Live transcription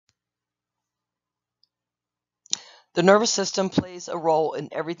The nervous system plays a role in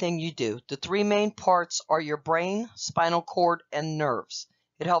everything you do. The three main parts are your brain, spinal cord, and nerves.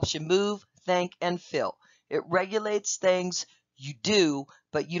 It helps you move, think, and feel. It regulates things you do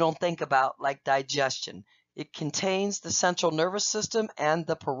but you don't think about, like digestion. It contains the central nervous system and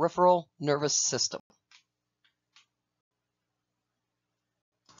the peripheral nervous system.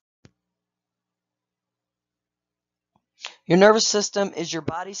 Your nervous system is your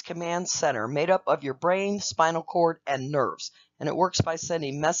body's command center, made up of your brain, spinal cord, and nerves, and it works by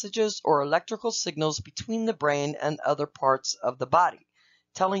sending messages or electrical signals between the brain and other parts of the body,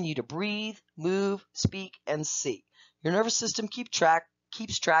 telling you to breathe, move, speak, and see. Your nervous system keeps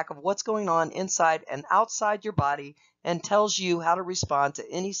track of what's going on inside and outside your body and tells you how to respond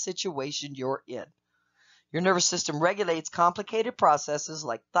to any situation you're in. Your nervous system regulates complicated processes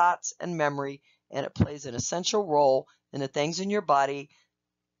like thoughts and memory, and it plays an essential role in the things in your body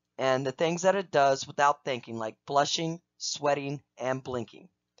and the things that it does without thinking, like blushing, sweating, and blinking.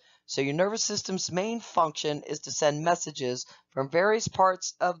 So your nervous system's main function is to send messages from various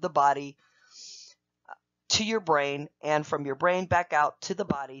parts of the body to your brain and from your brain back out to the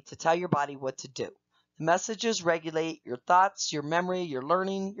body to tell your body what to do. The messages regulate your thoughts, your memory, your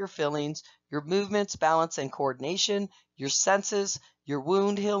learning, your feelings, your movements, balance, and coordination, your senses, your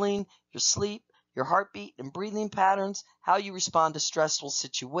wound healing, your sleep, your heartbeat and breathing patterns, how you respond to stressful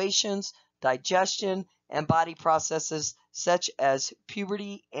situations, digestion, and body processes such as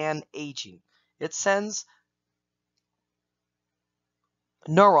puberty and aging. It sends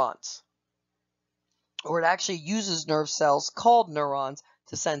neurons, or it actually uses nerve cells called neurons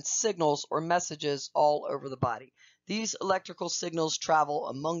to send signals or messages all over the body. These electrical signals travel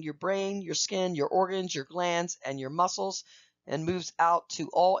among your brain, your skin, your organs, your glands, and your muscles, and moves out to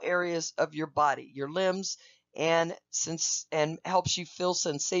all areas of your body, your limbs, and helps you feel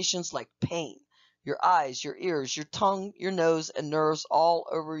sensations like pain, your eyes, your ears, your tongue, your nose, and nerves all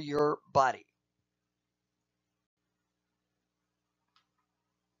over your body.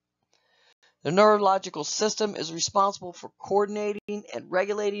 The neurological system is responsible for coordinating and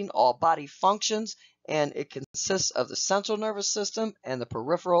regulating all body functions, and it consists of the central nervous system and the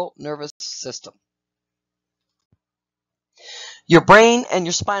peripheral nervous system. Your brain and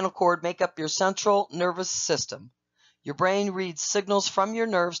your spinal cord make up your central nervous system. Your brain reads signals from your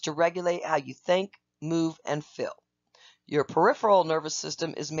nerves to regulate how you think, move, and feel. Your peripheral nervous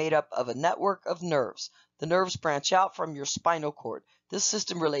system is made up of a network of nerves. The nerves branch out from your spinal cord. This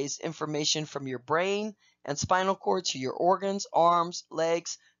system relays information from your brain and spinal cord to your organs, arms,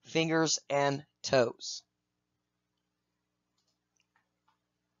 legs, fingers, and toes.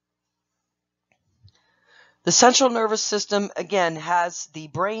 The central nervous system, again, has the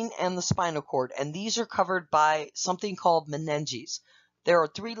brain and the spinal cord, and these are covered by something called meninges. There are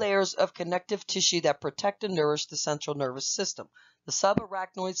 3 layers of connective tissue that protect and nourish the central nervous system. The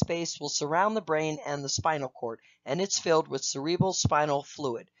subarachnoid space will surround the brain and the spinal cord, and it's filled with cerebral spinal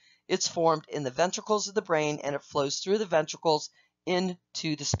fluid. It's formed in the ventricles of the brain, and it flows through the ventricles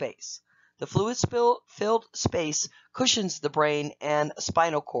into the space. The fluid-filled space cushions the brain and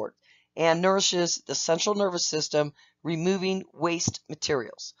spinal cord and nourishes the central nervous system, removing waste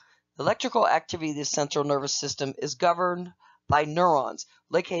materials. The electrical activity of the central nervous system is governed by neurons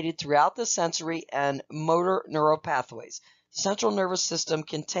located throughout the sensory and motor neural pathways. The central nervous system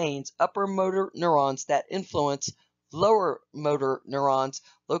contains upper motor neurons that influence lower motor neurons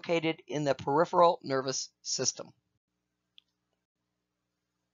located in the peripheral nervous system.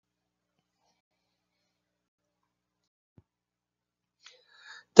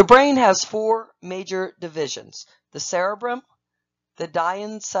 The brain has 4 major divisions: the cerebrum, the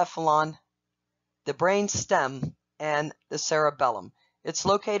diencephalon, the brain stem, and the cerebellum. It's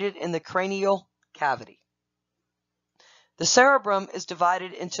located in the cranial cavity. The cerebrum is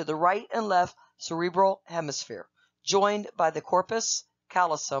divided into the right and left cerebral hemisphere, joined by the corpus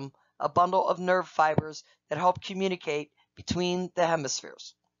callosum, a bundle of nerve fibers that help communicate between the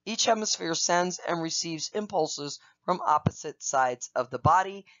hemispheres. Each hemisphere sends and receives impulses from opposite sides of the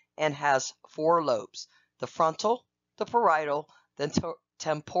body and has 4 lobes: the frontal, the parietal, the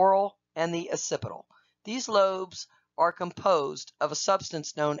temporal, and the occipital. These lobes are composed of a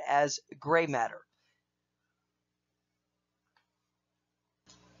substance known as gray matter.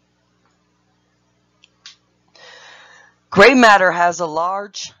 Gray matter has a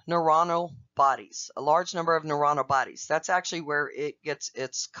large number of neuronal bodies. That's actually where it gets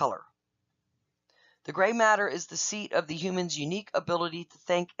its color. The gray matter is the seat of the human's unique ability to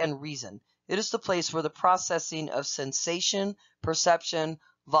think and reason. It is the place where the processing of sensation, perception,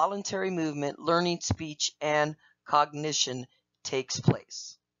 voluntary movement, learning, speech, and cognition takes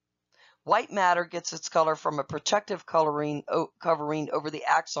place. White matter gets its color from a protective covering over the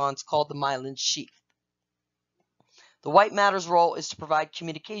axons called the myelin sheath. The white matter's role is to provide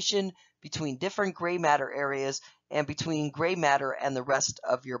communication between different gray matter areas and between gray matter and the rest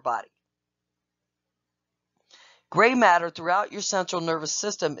of your body. Gray matter throughout your central nervous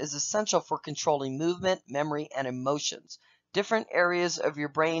system is essential for controlling movement, memory, and emotions. Different areas of your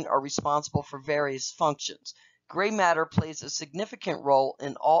brain are responsible for various functions. Gray matter plays a significant role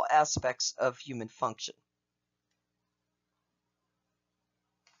in all aspects of human function.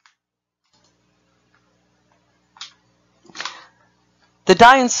 The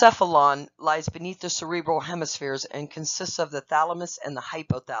diencephalon lies beneath the cerebral hemispheres and consists of the thalamus and the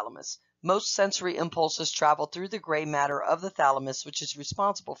hypothalamus. Most sensory impulses travel through the gray matter of the thalamus, which is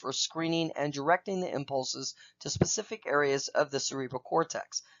responsible for screening and directing the impulses to specific areas of the cerebral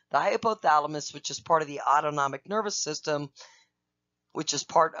cortex. The hypothalamus, which is part of the autonomic nervous system, which is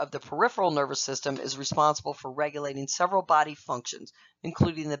part of the peripheral nervous system, is responsible for regulating several body functions,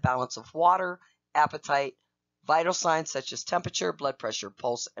 including the balance of water, appetite, vital signs such as temperature, blood pressure,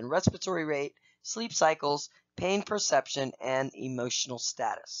 pulse, and respiratory rate, sleep cycles, pain perception, and emotional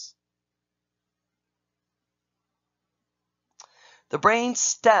status. The brain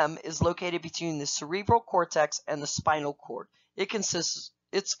stem is located between the cerebral cortex and the spinal cord.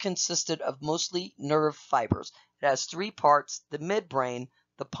 It's consisted of mostly nerve fibers. It has three parts: the midbrain,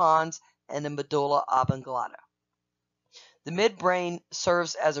 the pons, and the medulla oblongata. The midbrain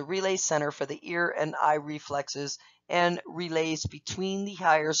serves as a relay center for the ear and eye reflexes and relays between the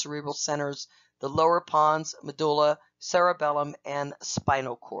higher cerebral centers, the lower pons, medulla, cerebellum, and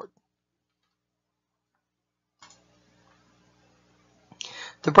spinal cord.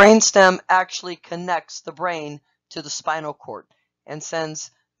 The brainstem actually connects the brain to the spinal cord and sends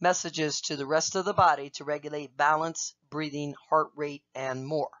messages to the rest of the body to regulate balance, breathing, heart rate, and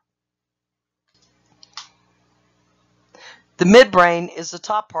more. The midbrain is the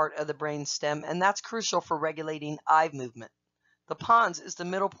top part of the brainstem, and that's crucial for regulating eye movement. The pons is the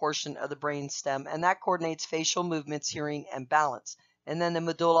middle portion of the brainstem, and that coordinates facial movements, hearing, and balance. And then the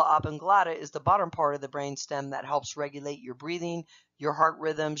medulla oblongata is the bottom part of the brainstem that helps regulate your breathing, your heart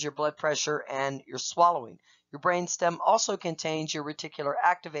rhythms, your blood pressure, and your swallowing. Your brainstem also contains your reticular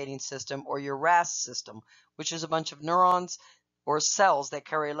activating system, or your RAS system, which is a bunch of neurons or cells that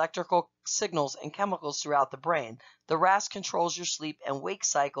carry electrical signals and chemicals throughout the brain. The RAS controls your sleep and wake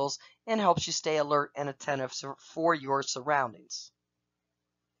cycles and helps you stay alert and attentive for your surroundings.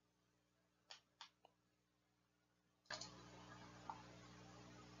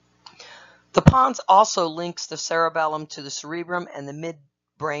 The pons also links the cerebellum to the cerebrum and the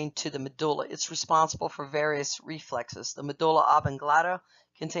midbrain to the medulla. It's responsible for various reflexes. The medulla oblongata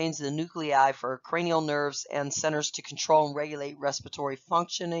contains the nuclei for cranial nerves and centers to control and regulate respiratory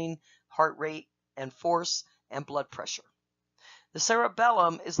functioning, heart rate and force, and blood pressure. The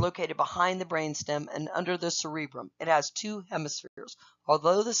cerebellum is located behind the brainstem and under the cerebrum. It has two hemispheres.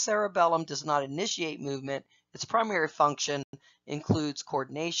 Although the cerebellum does not initiate movement, its primary function includes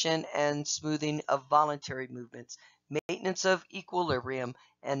coordination and smoothing of voluntary movements, maintenance of equilibrium,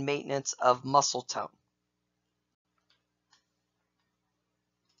 and maintenance of muscle tone.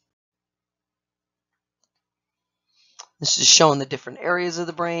 This is showing the different areas of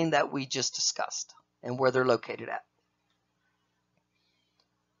the brain that we just discussed and where they're located at.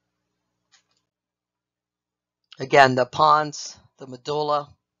 Again, the pons, the medulla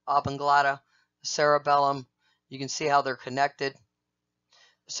oblongata, the cerebellum, you can see how they're connected.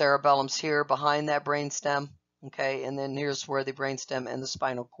 The cerebellum's here behind that brainstem, okay, and then here's where the brainstem and the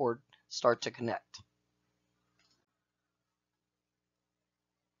spinal cord start to connect.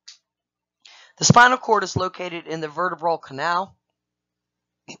 The spinal cord is located in the vertebral canal,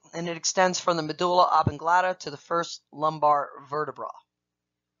 and it extends from the medulla oblongata to the first lumbar vertebra.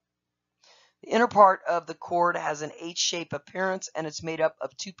 The inner part of the cord has an H-shaped appearance, and it's made up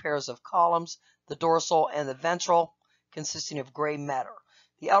of two pairs of columns, the dorsal and the ventral, consisting of gray matter.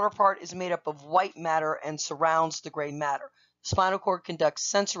 The outer part is made up of white matter and surrounds the gray matter. The spinal cord conducts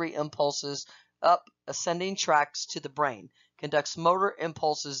sensory impulses up ascending tracts to the brain, conducts motor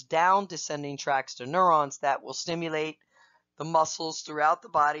impulses down descending tracts to neurons that will stimulate the muscles throughout the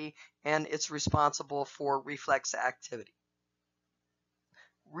body, and it's responsible for reflex activity.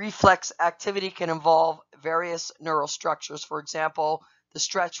 Reflex activity can involve various neural structures. For example, the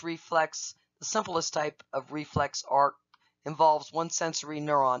stretch reflex, the simplest type of reflex arc, involves one sensory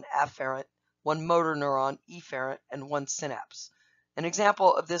neuron, afferent, one motor neuron, efferent, and one synapse. An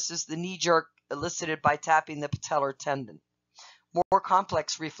example of this is the knee jerk elicited by tapping the patellar tendon. More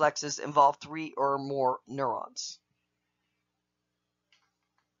complex reflexes involve three or more neurons.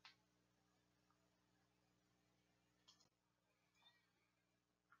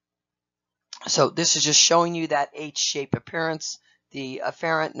 So this is just showing you that H-shaped appearance, the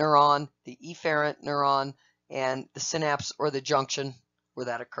afferent neuron, the efferent neuron, and the synapse or the junction where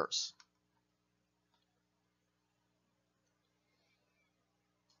that occurs.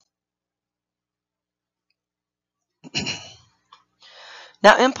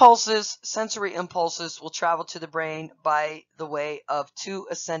 Now, sensory impulses will travel to the brain by the way of two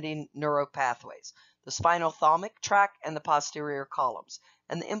ascending neuropathways, the spinal thalamic tract and the posterior columns.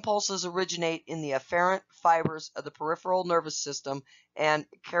 And the impulses originate in the afferent fibers of the peripheral nervous system and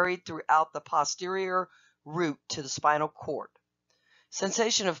carried throughout the posterior route to the spinal cord.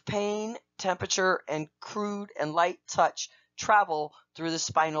 Sensation of pain, temperature, and crude and light touch travel through the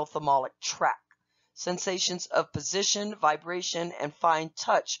spinal thalamic tract. Sensations of position, vibration, and fine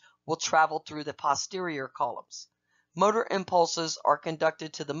touch will travel through the posterior columns. Motor impulses are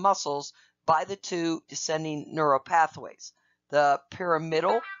conducted to the muscles by the two descending neuropathways, the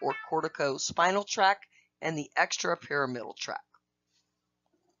pyramidal or corticospinal tract and the extrapyramidal tract.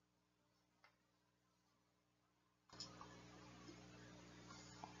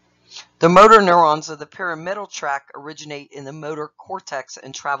 The motor neurons of the pyramidal tract originate in the motor cortex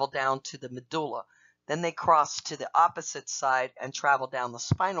and travel down to the medulla. Then they cross to the opposite side and travel down the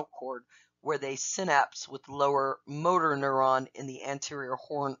spinal cord, where they synapse with the lower motor neuron in the anterior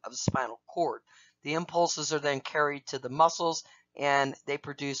horn of the spinal cord. The impulses are then carried to the muscles and they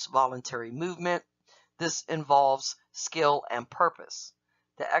produce voluntary movement. This involves skill and purpose.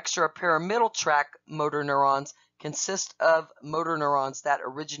 The extrapyramidal tract motor neurons consist of motor neurons that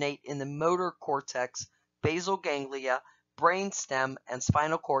originate in the motor cortex, basal ganglia, brainstem, and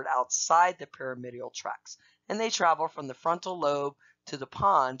spinal cord outside the pyramidal tracts, and they travel from the frontal lobe to the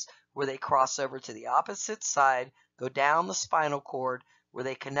pons, where they cross over to the opposite side, go down the spinal cord, where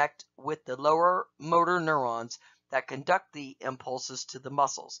they connect with the lower motor neurons that conduct the impulses to the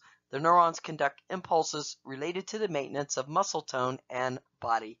muscles. The neurons conduct impulses related to the maintenance of muscle tone and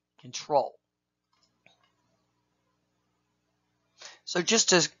body control. So just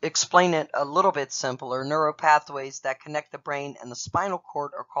to explain it a little bit simpler, neuropathways that connect the brain and the spinal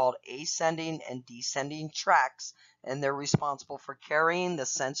cord are called ascending and descending tracts, and they're responsible for carrying the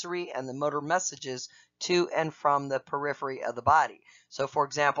sensory and the motor messages to and from the periphery of the body. So for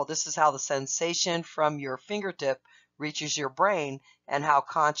example, this is how the sensation from your fingertip reaches your brain and how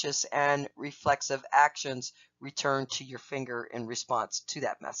conscious and reflexive actions return to your finger in response to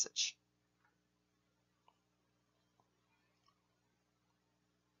that message.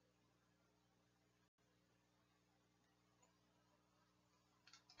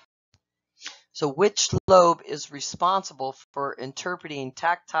 So which lobe is responsible for interpreting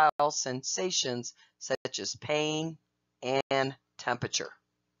tactile sensations such as pain and temperature?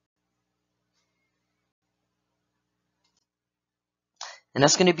 And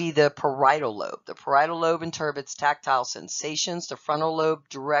that's going to be the parietal lobe. The parietal lobe interprets tactile sensations. The frontal lobe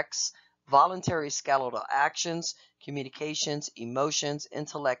directs voluntary skeletal actions, communications, emotions,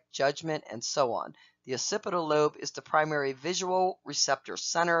 intellect, judgment, and so on. The occipital lobe is the primary visual receptor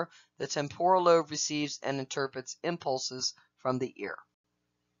center. The temporal lobe receives and interprets impulses from the ear.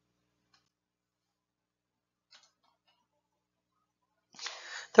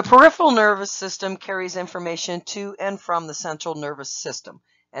 The peripheral nervous system carries information to and from the central nervous system,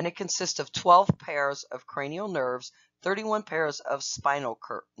 and it consists of 12 pairs of cranial nerves, 31 pairs of spinal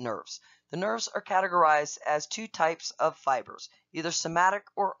nerves. The nerves are categorized as two types of fibers, either somatic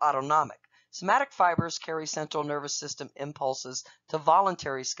or autonomic. Somatic fibers carry central nervous system impulses to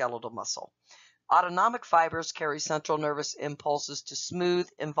voluntary skeletal muscle. Autonomic fibers carry central nervous impulses to smooth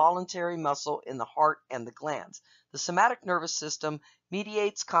involuntary muscle in the heart and the glands. The somatic nervous system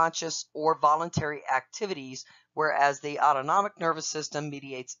mediates conscious or voluntary activities, whereas the autonomic nervous system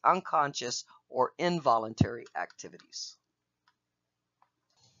mediates unconscious or involuntary activities.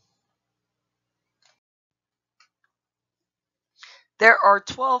 There are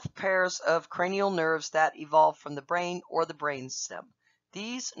 12 pairs of cranial nerves that evolve from the brain or the brainstem.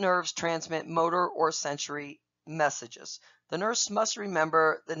 These nerves transmit motor or sensory messages. The nurse must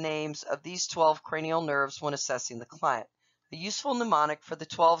remember the names of these 12 cranial nerves when assessing the client. A useful mnemonic for the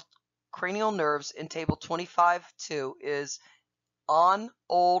 12 cranial nerves in Table 25-2 is on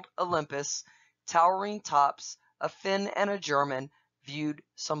old Olympus, towering tops, a Finn and a German, viewed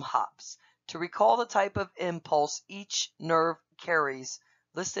some hops. To recall the type of impulse each nerve carries,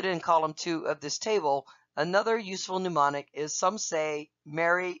 listed in column 2 of this table, another useful mnemonic is some say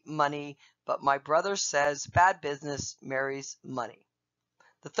marry money, but my brother says bad business marries money.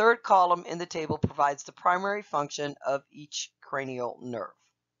 The third column in the table provides the primary function of each cranial nerve.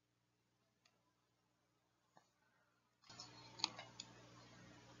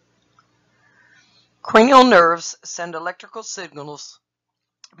 Cranial nerves send electrical signals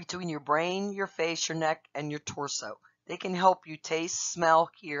between your brain, your face, your neck, and your torso. They can help you taste, smell,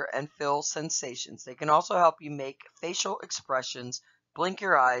 hear, and feel sensations. They can also help you make facial expressions, blink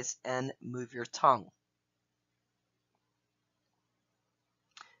your eyes, and move your tongue.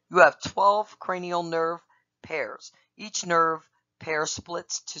 You have 12 cranial nerve pairs. Each nerve pair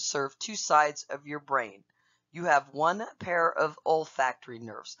splits to serve two sides of your brain. You have one pair of olfactory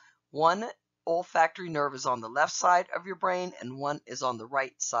nerves. One olfactory nerve is on the left side of your brain and one is on the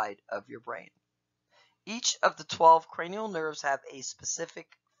right side of your brain. Each of the 12 cranial nerves have a specific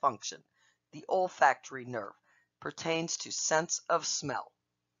function. The olfactory nerve pertains to sense of smell.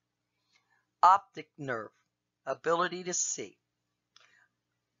 Optic nerve, ability to see.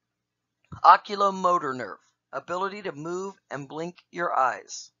 Oculomotor nerve, ability to move and blink your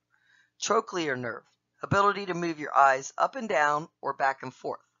eyes. Trochlear nerve, ability to move your eyes up and down or back and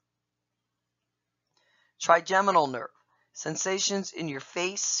forth. Trigeminal nerve, sensations in your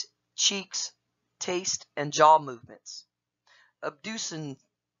face, cheeks, taste, and jaw movements. Abducens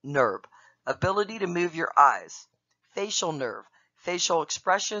nerve, ability to move your eyes. Facial nerve, facial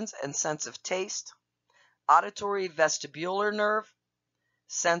expressions and sense of taste. Auditory vestibular nerve,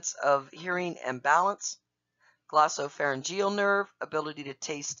 sense of hearing and balance. Glossopharyngeal nerve, ability to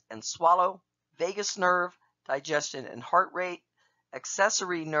taste and swallow. Vagus nerve, digestion and heart rate.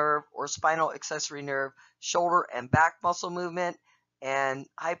 Accessory nerve or spinal accessory nerve, shoulder and back muscle movement. And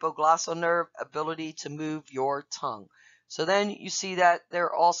hypoglossal nerve, ability to move your tongue. So then you see that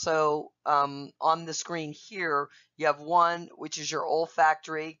they're also on the screen here. You have one, which is your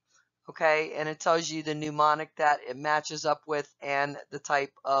olfactory, okay, and it tells you the mnemonic that it matches up with and the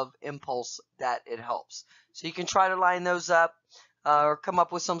type of impulse that it helps. So you can try to line those up or come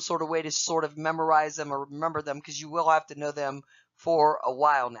up with some sort of way to sort of memorize them or remember them, because you will have to know them for a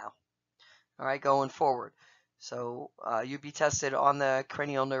while now, all right, going forward. So you'll be tested on the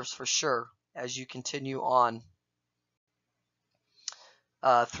cranial nerves for sure as you continue on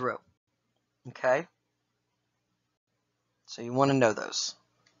through, okay? So you want to know those.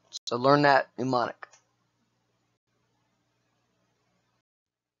 So learn that mnemonic.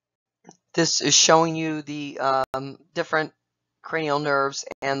 This is showing you the different cranial nerves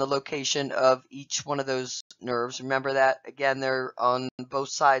and the location of each one of those nerves. Remember that, again, they're on both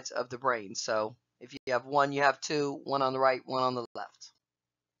sides of the brain. So if you have one, you have two, one on the right, one on the left.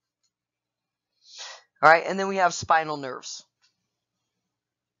 All right, and then we have spinal nerves.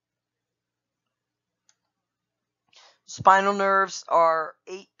 Spinal nerves are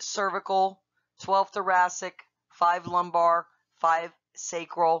 8 cervical, 12 thoracic, 5 lumbar, 5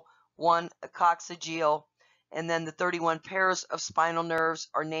 sacral, 1 coccygeal, and then the 31 pairs of spinal nerves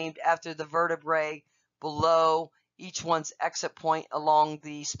are named after the vertebrae below each one's exit point along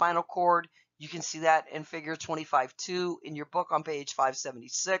the spinal cord. You can see that in figure 25.2 in your book on page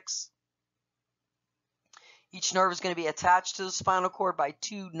 576. Each nerve is going to be attached to the spinal cord by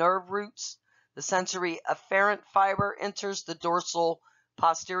 2 nerve roots. The sensory afferent fiber enters the dorsal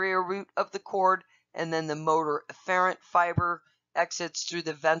posterior root of the cord, and then the motor afferent fiber exits through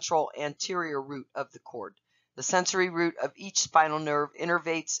the ventral anterior root of the cord. The sensory root of each spinal nerve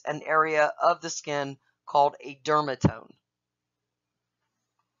innervates an area of the skin called a dermatome.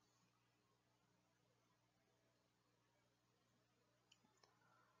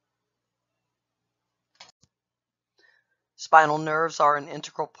 Spinal nerves are an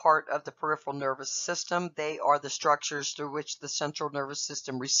integral part of the peripheral nervous system. They are the structures through which the central nervous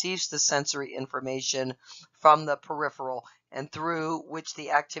system receives the sensory information from the peripheral and through which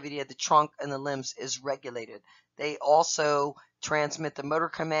the activity of the trunk and the limbs is regulated. They also transmit the motor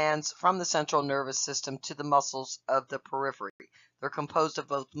commands from the central nervous system to the muscles of the periphery. They're composed of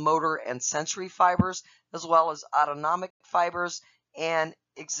both motor and sensory fibers, as well as autonomic fibers, and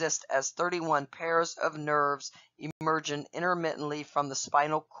exist as 31 pairs of nerves emerging intermittently from the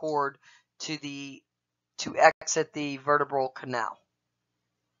spinal cord to exit the vertebral canal.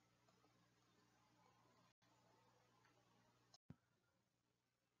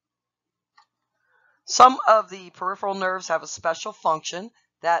 Some of the peripheral nerves have a special function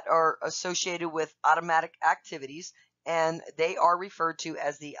that are associated with automatic activities, and they are referred to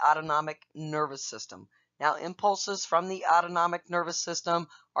as the autonomic nervous system. Now, impulses from the autonomic nervous system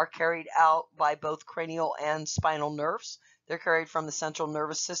are carried out by both cranial and spinal nerves. They're carried from the central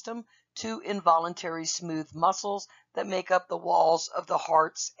nervous system to involuntary smooth muscles that make up the walls of the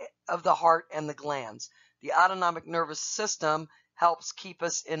heart and the glands. The autonomic nervous system helps keep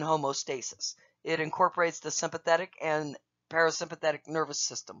us in homeostasis. It incorporates the sympathetic and parasympathetic nervous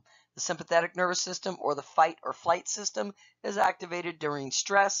system. The sympathetic nervous system, or the fight or flight system, is activated during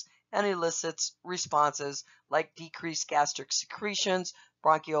stress, and elicits responses like decreased gastric secretions,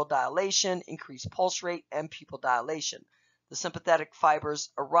 bronchial dilation, increased pulse rate, and pupil dilation. The sympathetic fibers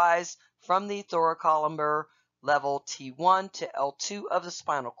arise from the thoracolumbar level T1 to L2 of the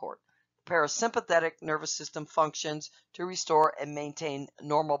spinal cord. The parasympathetic nervous system functions to restore and maintain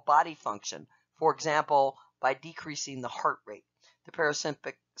normal body function, for example, by decreasing the heart rate. The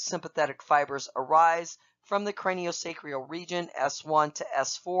parasympathetic fibers arise from the craniosacral region S1 to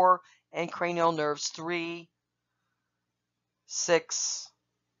S4 and cranial nerves 3, 6,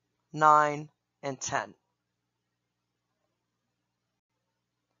 9, and 10.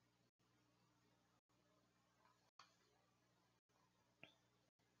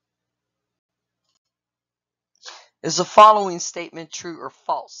 Is the following statement true or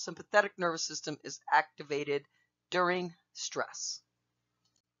false? Sympathetic nervous system is activated during stress.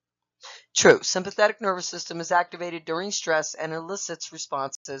 True. Sympathetic nervous system is activated during stress and elicits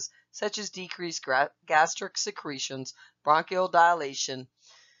responses such as decreased gastric secretions, bronchial dilatation,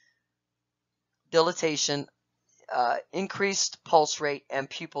 increased pulse rate, and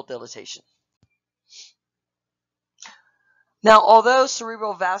pupil dilatation. Now, although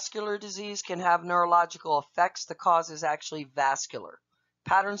cerebral vascular disease can have neurological effects, the cause is actually vascular.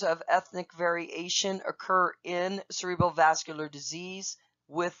 Patterns of ethnic variation occur in cerebral vascular disease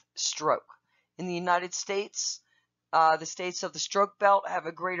with stroke. In the United States, the states of the stroke belt have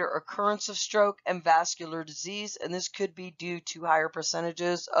a greater occurrence of stroke and vascular disease, and this could be due to higher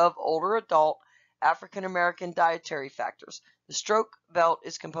percentages of older adult African American dietary factors. The stroke belt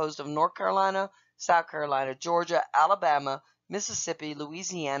is composed of North Carolina, South Carolina, Georgia, Alabama, Mississippi,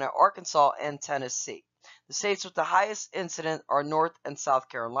 Louisiana, Arkansas, and Tennessee. The states with the highest incidence are North and South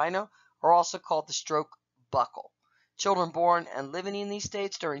Carolina, are also called the stroke buckle. Children born and living in these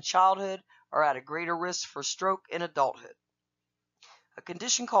states during childhood are at a greater risk for stroke in adulthood. A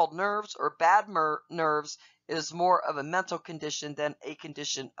condition called nerves or bad nerves is more of a mental condition than a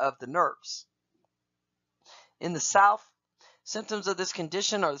condition of the nerves. In the South, symptoms of this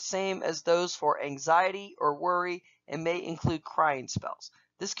condition are the same as those for anxiety or worry and may include crying spells.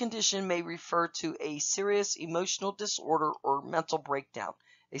 This condition may refer to a serious emotional disorder or mental breakdown.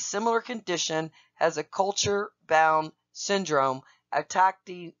 A similar condition has a culture-bound syndrome,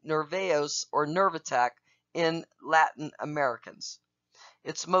 attacti nervosus or nerve attack, in Latin Americans.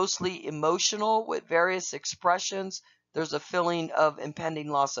 It's mostly emotional with various expressions. There's a feeling of impending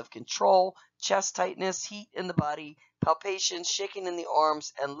loss of control, chest tightness, heat in the body, palpitations, shaking in the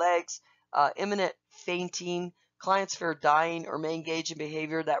arms and legs, imminent fainting. Clients fear dying or may engage in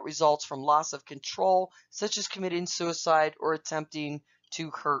behavior that results from loss of control, such as committing suicide or attempting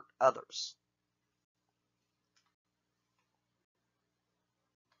to hurt others.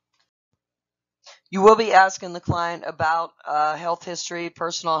 You will be asking the client about health history,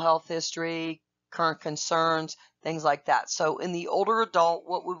 personal health history, current concerns, things like that. So in the older adult,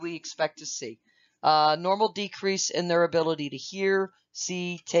 what would we expect to see? Normal decrease in their ability to hear,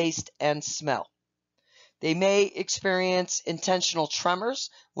 see, taste, and smell. They may experience intentional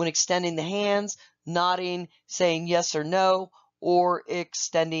tremors when extending the hands, nodding, saying yes or no, or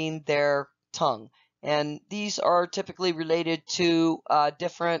extending their tongue. And these are typically related to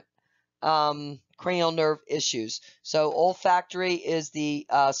different cranial nerve issues. So olfactory is the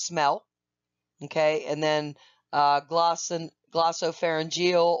smell, okay, and then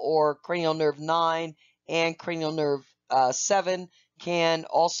glossopharyngeal or cranial nerve 9 and cranial nerve 7 can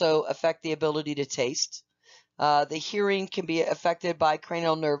also affect the ability to taste. The hearing can be affected by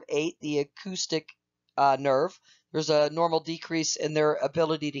cranial nerve 8, the acoustic nerve. There's a normal decrease in their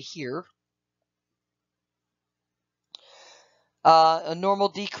ability to hear. A normal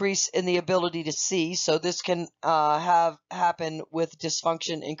decrease in the ability to see. So this can happen with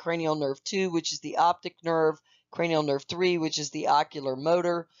dysfunction in cranial nerve 2, which is the optic nerve, cranial nerve 3, which is the ocular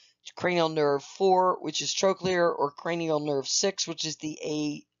motor, cranial nerve 4, which is trochlear, or cranial nerve 6, which is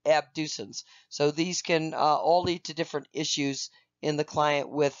the abducens. So these can all lead to different issues in the client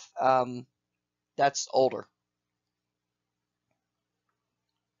with that's older.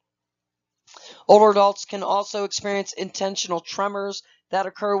 Older adults can also experience intentional tremors that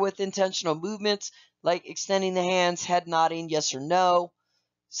occur with intentional movements, like extending the hands, head nodding, yes or no.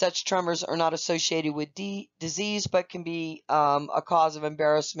 Such tremors are not associated with disease, but can be a cause of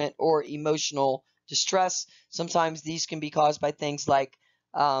embarrassment or emotional distress. Sometimes these can be caused by things like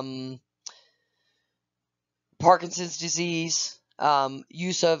Parkinson's disease,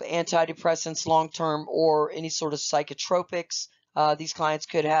 use of antidepressants long-term, or any sort of psychotropics. These clients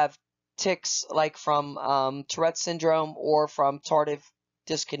could have tics like from Tourette syndrome or from tardive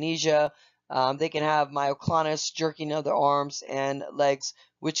dyskinesia, They can have myoclonus, jerking of the arms and legs,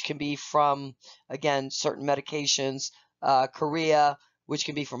 which can be from, again, certain medications, chorea, which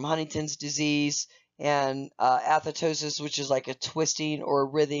can be from Huntington's disease, and athetosis, which is like a twisting or a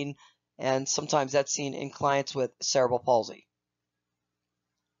writhing, and sometimes that's seen in clients with cerebral palsy.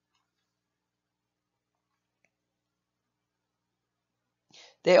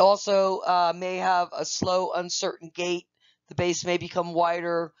 They also may have a slow, uncertain gait. The base may become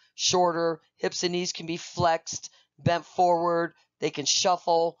wider, shorter. Hips and knees can be flexed, bent forward. They can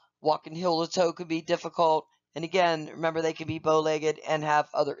shuffle. Walking heel to toe could be difficult. And again, remember, they can be bow-legged and have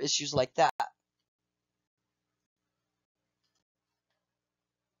other issues like that.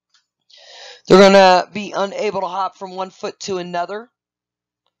 They're going to be unable to hop from one foot to another,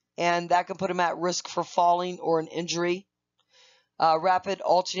 and that can put them at risk for falling or an injury. Rapid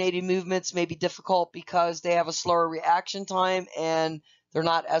alternating movements may be difficult because they have a slower reaction time and they're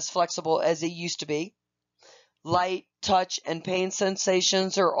not as flexible as they used to be. Light, touch, and pain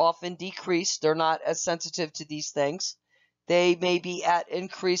sensations are often decreased. They're not as sensitive to these things. They may be at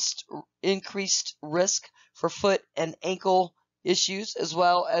increased risk for foot and ankle issues, as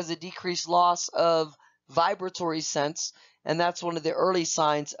well as a decreased loss of vibratory sense, and that's one of the early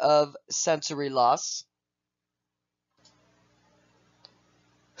signs of sensory loss.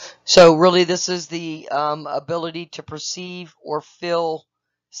 So really, this is the ability to perceive or feel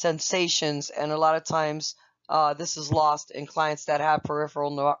sensations, and a lot of times this is lost in clients that have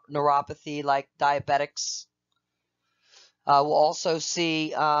peripheral neuropathy, like diabetics. We'll also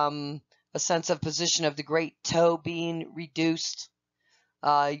see a sense of position of the great toe being reduced.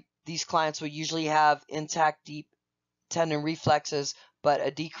 These clients will usually have intact deep tendon reflexes, but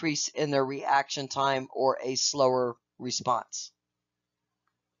a decrease in their reaction time or a slower response.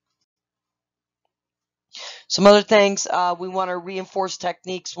 Some other things, we want to reinforce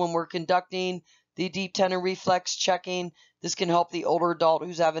techniques when we're conducting the deep tendon reflex checking. This can help the older adult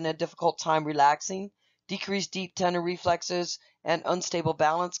who's having a difficult time relaxing. Decreased deep tendon reflexes and unstable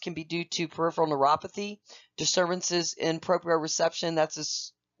balance can be due to peripheral neuropathy, disturbances in proprioception,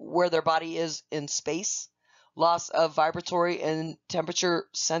 that's where their body is in space, loss of vibratory and temperature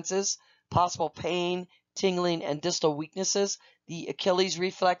senses, possible pain, tingling, and distal weaknesses. The Achilles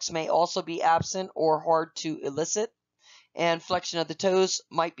reflex may also be absent or hard to elicit, and flexion of the toes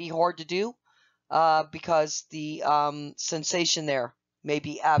might be hard to do because the sensation there may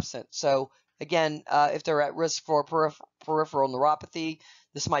be absent. So again, if they're at risk for peripheral neuropathy,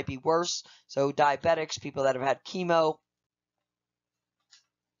 this might be worse. So diabetics, people that have had chemo.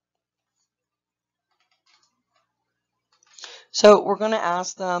 So we're going to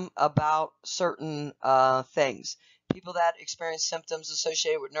ask them about certain things. People that experience symptoms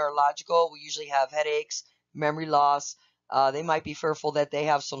associated with neurological will usually have headaches, memory loss. They might be fearful that they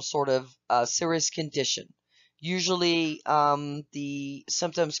have some sort of serious condition. Usually the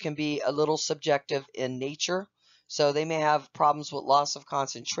symptoms can be a little subjective in nature. So they may have problems with loss of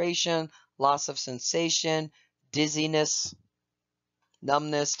concentration, loss of sensation, dizziness,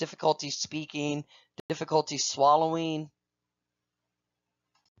 numbness, difficulty speaking, difficulty swallowing.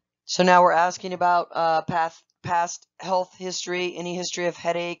 So now we're asking about past health history, any history of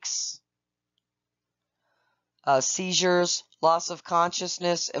headaches, seizures, loss of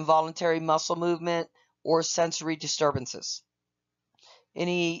consciousness, involuntary muscle movement, or sensory disturbances.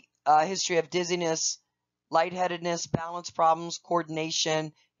 Any history of dizziness, lightheadedness, balance problems,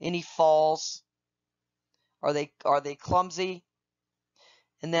 coordination, any falls. Are they clumsy?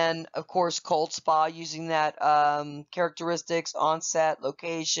 And then, of course, cold spa, using that characteristics, onset,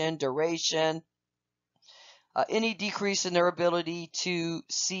 location, duration. Any decrease in their ability to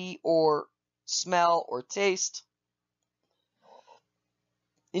see or smell or taste.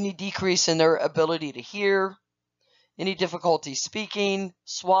 Any decrease in their ability to hear. Any difficulty speaking,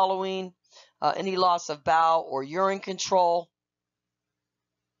 swallowing. Any loss of bowel or urine control.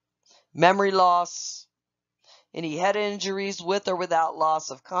 Memory loss. Any head injuries with or without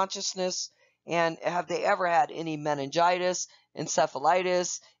loss of consciousness. And have they ever had any meningitis,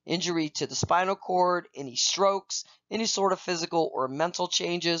 encephalitis, injury to the spinal cord, any strokes, any sort of physical or mental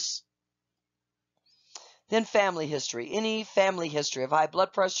changes? Then family history. Any family history of high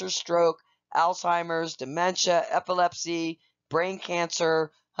blood pressure, stroke, Alzheimer's, dementia, epilepsy, brain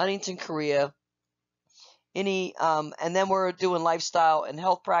cancer, Huntington chorea. And then we're doing lifestyle and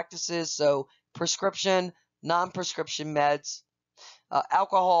health practices, so prescription, non-prescription meds,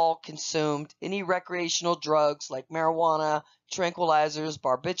 alcohol consumed, any recreational drugs like marijuana, tranquilizers,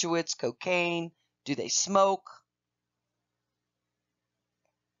 barbiturates, cocaine. Do they smoke?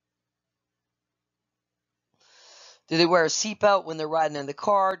 Do they wear a seatbelt when they're riding in the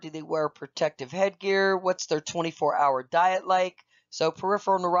car? Do they wear protective headgear? What's their 24-hour diet like? So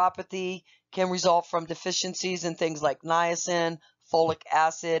peripheral neuropathy can result from deficiencies in things like niacin, folic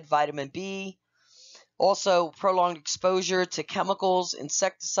acid, vitamin B. Also, prolonged exposure to chemicals,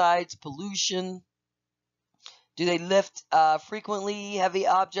 insecticides, pollution. Do they lift frequently heavy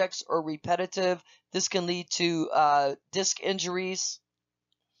objects or repetitive? This can lead to disc injuries.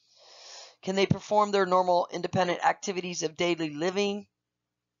 Can they perform their normal independent activities of daily living?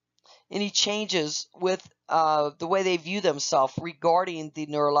 Any changes with the way they view themselves regarding the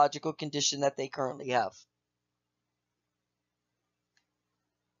neurological condition that they currently have?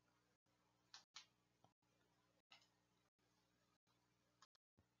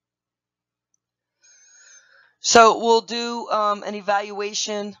 So we'll do an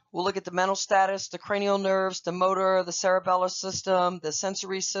evaluation. We'll look at the mental status, the cranial nerves, the motor, the cerebellar system, the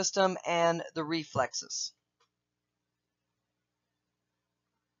sensory system, and the reflexes.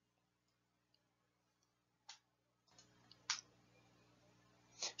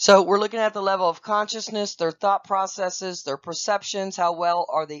 So we're looking at the level of consciousness, their thought processes, their perceptions, how well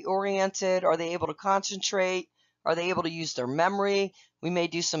are they oriented, are they able to concentrate, are they able to use their memory. We may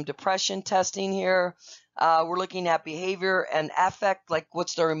do some depression testing here. We're looking at behavior and affect, like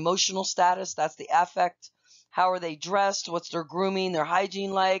what's their emotional status, that's the affect. How are they dressed, what's their grooming, their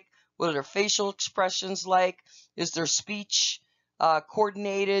hygiene like, what are their facial expressions like, is their speech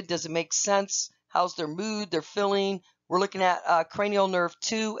coordinated, does it make sense, how's their mood, their feeling. We're looking at cranial nerve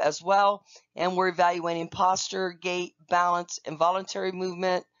 2 as well, and we're evaluating posture, gait, balance, involuntary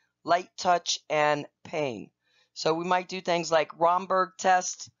movement, light touch, and pain. So we might do things like Romberg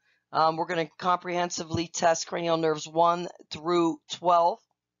test. We're going to comprehensively test cranial nerves 1 through 12.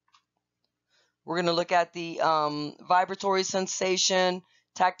 We're going to look at the vibratory sensation,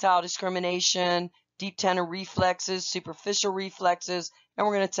 tactile discrimination, deep tendon reflexes, superficial reflexes, and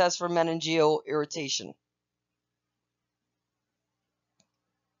we're going to test for meningeal irritation.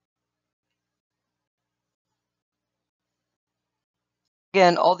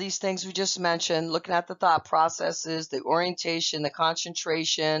 Again, all these things we just mentioned, looking at the thought processes, the orientation, the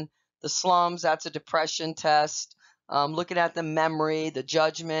concentration, the slums, that's a depression test, looking at the memory, the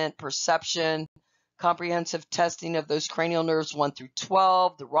judgment, perception, comprehensive testing of those cranial nerves 1 through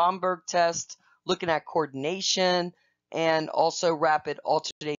 12, the Romberg test, looking at coordination, and also rapid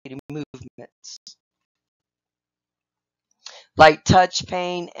alternating movements. Light touch,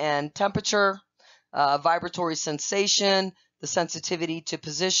 pain, and temperature, vibratory sensation, the sensitivity to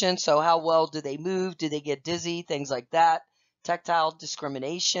position, so how well do they move, do they get dizzy, things like that. Tactile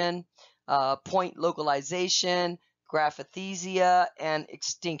discrimination, point localization, graphesthesia, and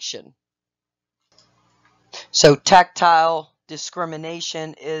extinction. So tactile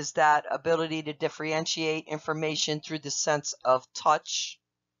discrimination is that ability to differentiate information through the sense of touch.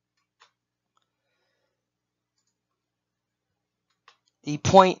 The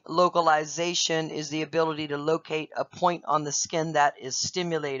point localization is the ability to locate a point on the skin that is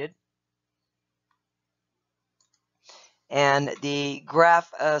stimulated. And the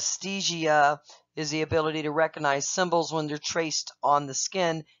graphesthesia is the ability to recognize symbols when they're traced on the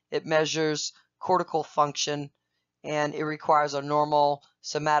skin. It measures cortical function, and it requires a normal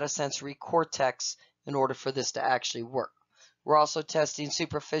somatosensory cortex in order for this to actually work. We're also testing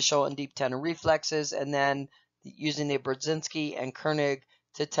superficial and deep tendon reflexes, and then using the Brzezinski and Koenig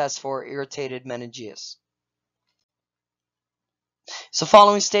to test for irritated meninges. So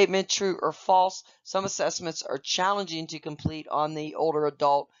following statement, true or false, some assessments are challenging to complete on the older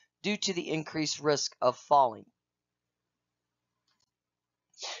adult due to the increased risk of falling.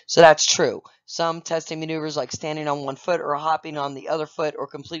 So that's true. Some testing maneuvers like standing on one foot or hopping on the other foot or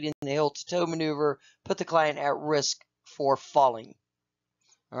completing the heel-to-toe maneuver put the client at risk for falling.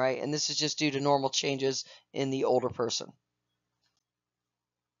 All right, and this is just due to normal changes in the older person.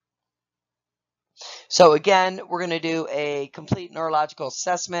 So again, we're going to do a complete neurological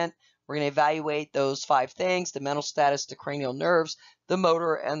assessment. We're going to evaluate those 5 things: the mental status, the cranial nerves, the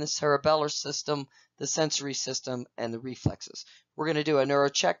motor and the cerebellar system, the sensory system, and the reflexes. We're going to do a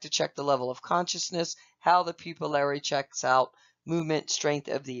neurocheck to check the level of consciousness, how the pupillary checks out, movement, strength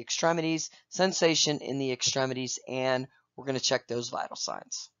of the extremities, sensation in the extremities, and we're going to check those vital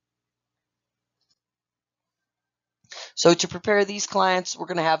signs. So to prepare these clients, we're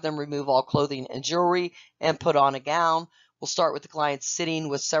going to have them remove all clothing and jewelry and put on a gown. We'll start with the client sitting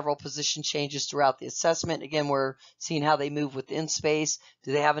with several position changes throughout the assessment. Again, we're seeing how they move within space.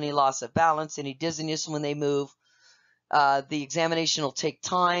 Do they have any loss of balance, any dizziness when they move? The examination will take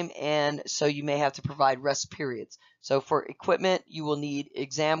time, and so you may have to provide rest periods. So for equipment, you will need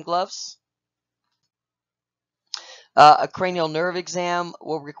exam gloves, A cranial nerve exam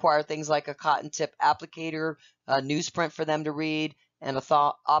will require things like a cotton tip applicator, a newsprint for them to read, and a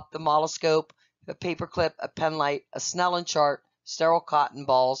ophthalmoscope, a paperclip, a pen light, a Snellen chart, sterile cotton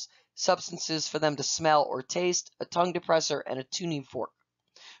balls, substances for them to smell or taste, a tongue depressor, and a tuning fork.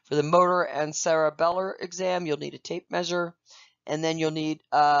 For the motor and cerebellar exam, you'll need a tape measure. And then you'll need,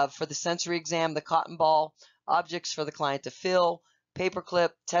 for the sensory exam, the cotton ball, objects for the client to fill, paperclip,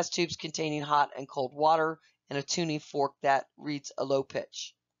 test tubes containing hot and cold water, and a tuning fork that reads a low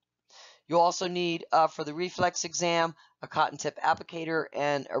pitch. You'll also need, for the reflex exam, a cotton tip applicator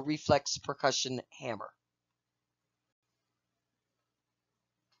and a reflex percussion hammer.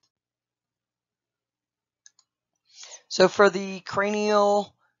 So for the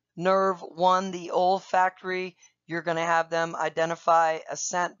cranial nerve 1, the olfactory, you're going to have them identify a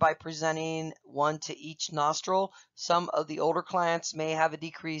scent by presenting one to each nostril. Some of the older clients may have a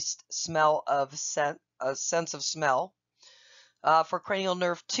decreased smell of scent, a sense of smell. For cranial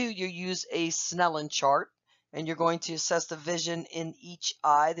nerve 2, you use a Snellen chart, and you're going to assess the vision in each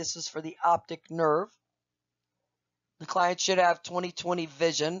eye. This is for the optic nerve. The client should have 20/20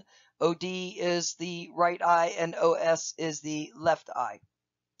 vision. OD is the right eye and OS is the left eye.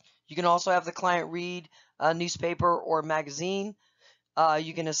 You can also have the client read a newspaper or magazine.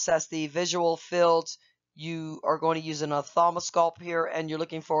 You can assess the visual fields. You are going to use an ophthalmoscope here, and you're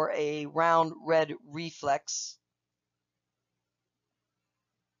looking for a round red reflex.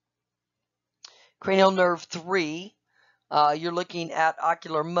 Cranial nerve 3, you're looking at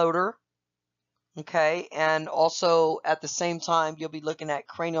ocular motor. Okay, and also at the same time, you'll be looking at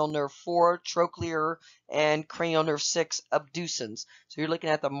cranial nerve 4, trochlear, and cranial nerve 6, abducens. So you're looking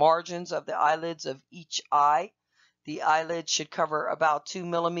at the margins of the eyelids of each eye. The eyelid should cover about 2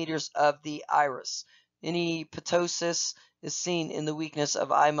 millimeters of the iris. Any ptosis is seen in the weakness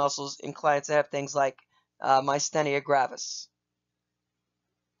of eye muscles in clients that have things like myasthenia gravis.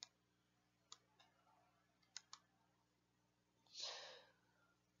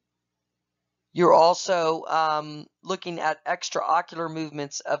 You're also looking at extraocular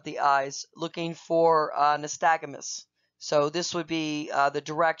movements of the eyes, looking for nystagmus. So this would be the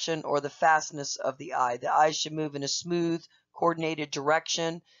direction or the fastness of the eye. The eyes should move in a smooth, coordinated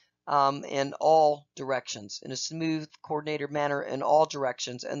direction in all directions, in a smooth, coordinated manner in all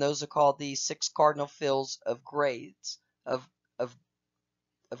directions. And those are called the 6 cardinal fields of grays. Of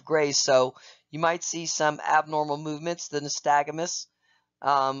grays. So you might see some abnormal movements, the nystagmus.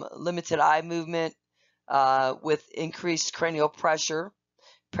 Limited eye movement with increased cranial pressure,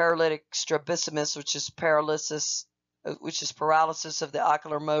 paralytic strabismus, which is paralysis of the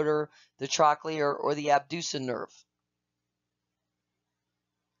ocular motor, the trochlear, or the abducen nerve.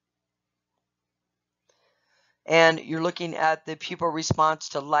 And you're looking at the pupil response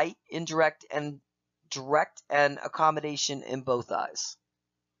to light, indirect and direct, and accommodation in both eyes.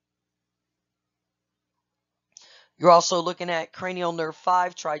 You're also looking at cranial nerve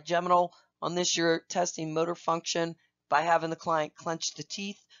 5, trigeminal. On this, you're testing motor function by having the client clench the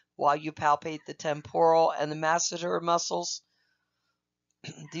teeth while you palpate the temporal and the masseter muscles.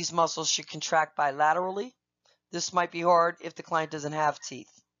 These muscles should contract bilaterally. This might be hard if the client doesn't have teeth.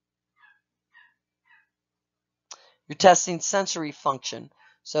 You're testing sensory function.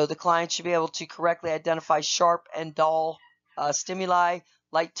 So the client should be able to correctly identify sharp and dull stimuli,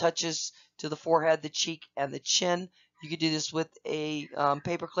 light touches to the forehead, the cheek, and the chin. You could do this with a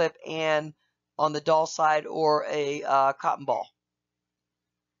paperclip and on the dull side or a cotton ball.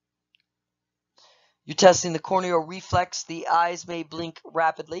 You're testing the corneal reflex. The eyes may blink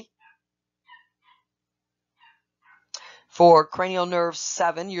rapidly. For cranial nerve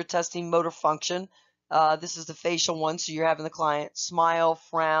 7, you're testing motor function. This is the facial one, so you're having the client smile,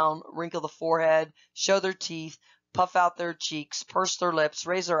 frown, wrinkle the forehead, show their teeth, puff out their cheeks, purse their lips,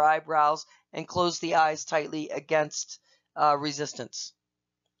 raise their eyebrows, and close the eyes tightly against resistance.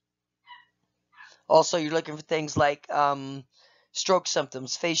 Also, you're looking for things like stroke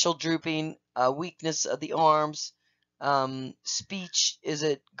symptoms, facial drooping, weakness of the arms, speech, is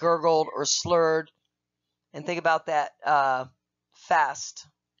it gurgled or slurred? And think about that FAST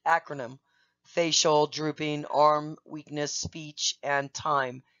acronym: facial, drooping, arm weakness, speech, and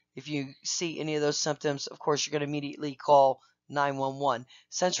time. If you see any of those symptoms, of course, you're going to immediately call 911.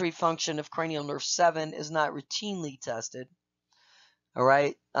 Sensory function of cranial nerve 7 is not routinely tested. All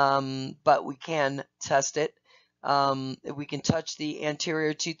right, but we can test it. We can touch the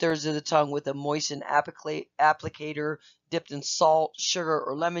anterior 2/3 of the tongue with a moistened applicator dipped in salt, sugar,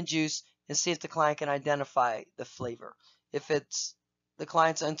 or lemon juice, and see if the client can identify the flavor. If the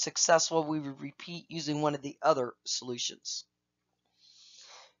client's unsuccessful, we would repeat using one of the other solutions.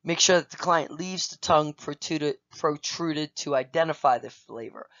 Make sure that the client leaves the tongue protruded to identify the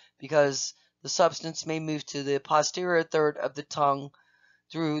flavor, because the substance may move to the posterior third of the tongue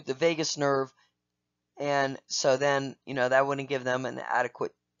through the vagus nerve, and so then, that wouldn't give them an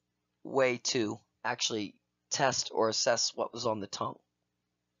adequate way to actually test or assess what was on the tongue.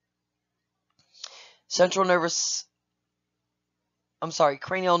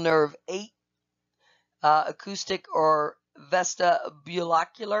 Cranial nerve 8, acoustic or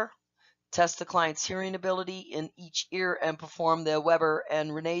vestibulocular. Test the client's hearing ability in each ear and perform the Weber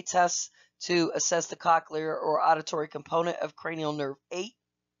and Rene tests to assess the cochlear or auditory component of cranial nerve 8.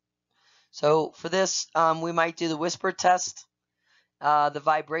 So for this, we might do the whisper test. The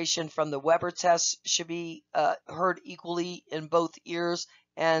vibration from the Weber test should be heard equally in both ears,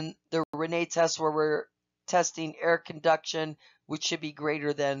 and the Rene test, where we're testing air conduction, which should be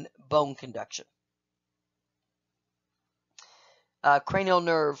greater than bone conduction. Cranial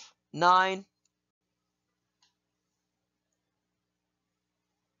nerve 9.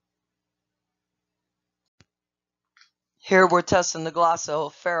 Here we're testing the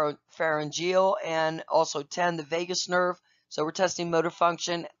glossopharyngeal, and also 10, the vagus nerve. So we're testing motor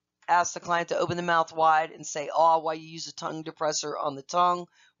function. Ask the client to open the mouth wide and say "ah" while you use a tongue depressor on the tongue.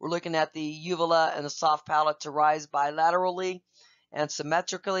 We're looking at the uvula and the soft palate to rise bilaterally and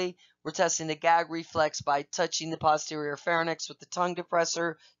symmetrically. We're testing the gag reflex by touching the posterior pharynx with the tongue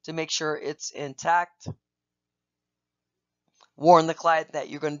depressor to make sure it's intact. Warn the client that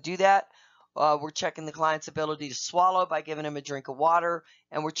you're going to do that. We're checking the client's ability to swallow by giving him a drink of water,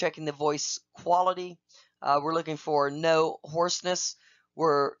 and we're checking the voice quality. We're looking for no hoarseness.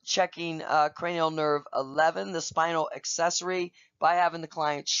 We're checking cranial nerve 11, the spinal accessory, by having the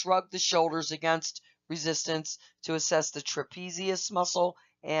client shrug the shoulders against resistance to assess the trapezius muscle,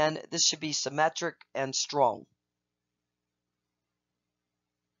 and this should be symmetric and strong.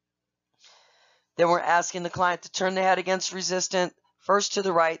 Then we're asking the client to turn the head against resistance, first to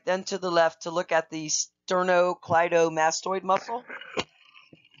the right, then to the left, to look at the sternocleidomastoid muscle.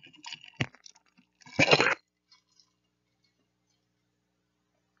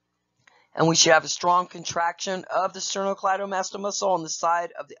 And we should have a strong contraction of the sternocleidomastoid muscle on the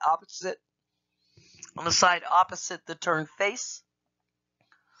side opposite the turned face.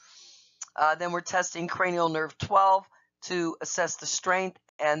 Then we're testing cranial nerve 12 to assess the strength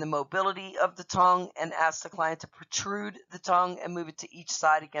and the mobility of the tongue, and ask the client to protrude the tongue and move it to each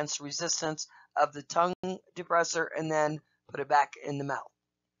side against resistance of the tongue depressor, and then put it back in the mouth.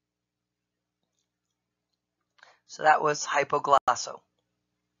 So that was hypoglosso.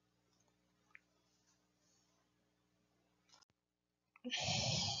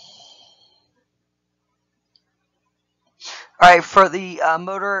 All right, for the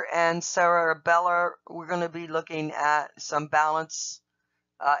motor and cerebellar, we're going to be looking at some balance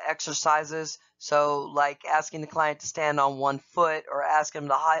exercises. So like asking the client to stand on one foot, or ask him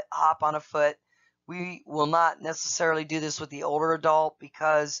to hop on a foot. We will not necessarily do this with the older adult,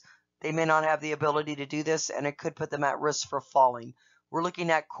 because they may not have the ability to do this, and it could put them at risk for falling. We're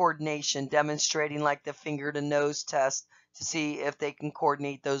looking at coordination, demonstrating like the finger to nose test to see if they can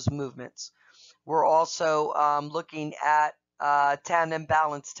coordinate those movements. We're also looking at tandem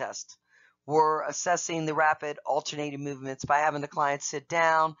balance test. We're assessing the rapid alternating movements by having the client sit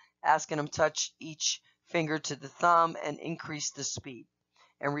down, asking them to touch each finger to the thumb and increase the speed,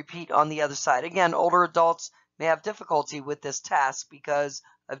 and repeat on the other side. Again, older adults may have difficulty with this task because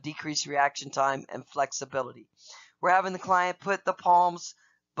of decreased reaction time and flexibility. We're having the client put the palms,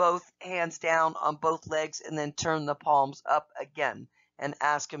 both hands down on both legs, and then turn the palms up again and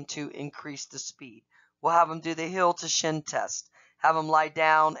ask him to increase the speed. We'll have them do the heel to shin test. Have them lie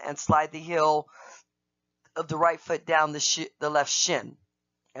down and slide the heel of the right foot down the left shin,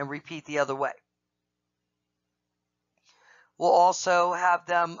 and repeat the other way. We'll also have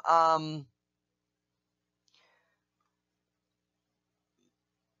them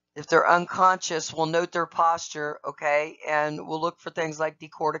if they're unconscious, we'll note their posture, okay, and we'll look for things like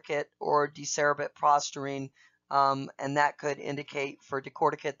decorticate or decerebrate posturing, and that could indicate for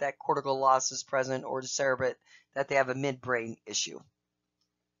decorticate that cortical loss is present, or decerebrate that they have a midbrain issue.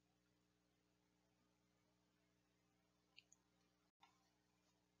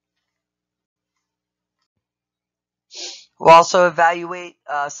 We'll also evaluate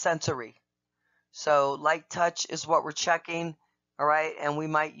sensory. So light touch is what we're checking, all right, and we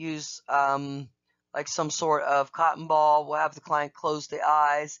might use like some sort of cotton ball. We'll have the client close the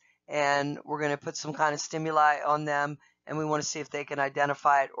eyes, and we're going to put some kind of stimuli on them, and we want to see if they can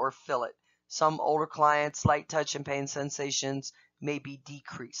identify it or feel it. Some older clients, light touch and pain sensations may be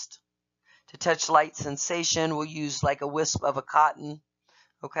decreased. To touch light sensation, we'll use like a wisp of a cotton,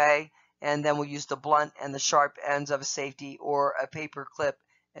 okay? And then we'll use the blunt and the sharp ends of a safety or a paper clip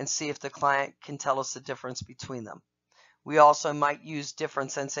and see if the client can tell us the difference between them. We also might use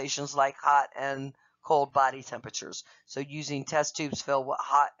different sensations like hot and cold body temperatures. So using test tubes filled with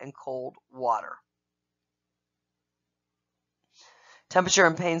hot and cold water. Temperature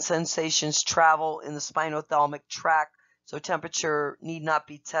and pain sensations travel in the spinothalamic tract, so temperature need not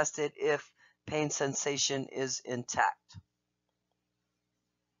be tested if pain sensation is intact.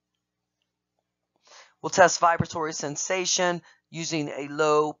 We'll test vibratory sensation using a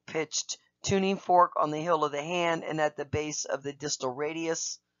low-pitched tuning fork on the heel of the hand and at the base of the distal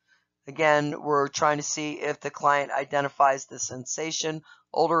radius. Again, we're trying to see if the client identifies the sensation.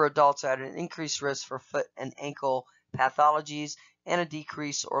 Older adults are at an increased risk for foot and ankle pathologies, and a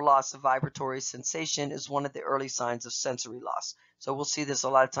decrease or loss of vibratory sensation is one of the early signs of sensory loss. So we'll see this a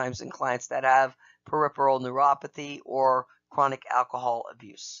lot of times in clients that have peripheral neuropathy or chronic alcohol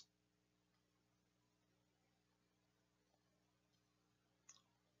abuse.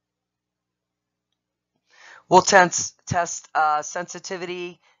 We'll test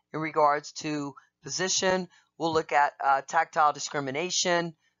sensitivity in regards to position. We'll look at tactile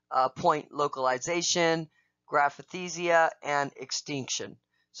discrimination, point localization, graphesthesia, and extinction.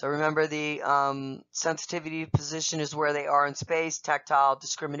 So remember, the sensitivity position is where they are in space. Tactile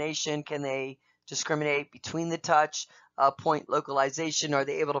discrimination, can they discriminate between the touch? Point localization, are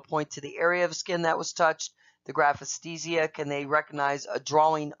they able to point to the area of skin that was touched? The graphesthesia, can they recognize a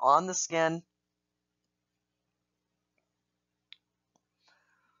drawing on the skin?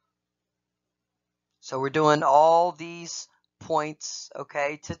 So we're doing all these points,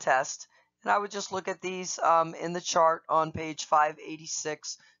 okay, to test. And I would just look at these in the chart on page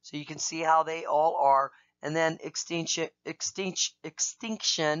 586 so you can see how they all are. And then extinction,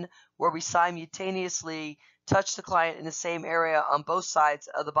 where we simultaneously touch the client in the same area on both sides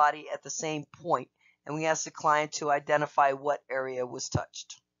of the body at the same point. And we ask the client to identify what area was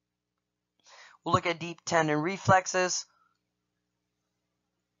touched. We'll look at deep tendon reflexes.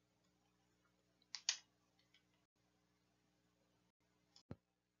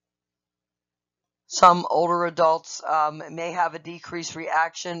 Some older adults may have a decreased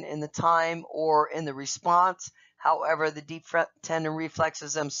reaction in the time or in the response. However, the deep tendon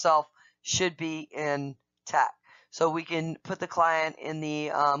reflexes themselves should be intact. So we can put the client in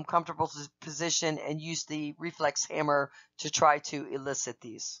the comfortable position and use the reflex hammer to try to elicit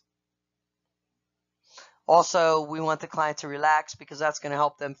these. Also, we want the client to relax because that's going to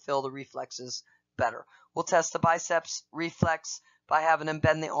help them feel the reflexes better. We'll test the biceps reflex by having them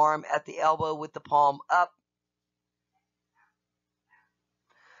bend the arm at the elbow with the palm up.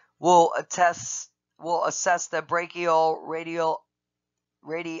 We'll assess the brachial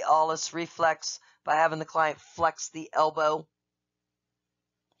radialis reflex by having the client flex the elbow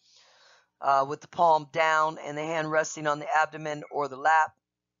with the palm down and the hand resting on the abdomen or the lap.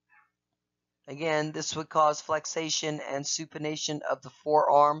 Again, this would cause flexation and supination of the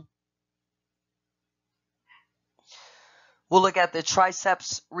forearm. We'll look at the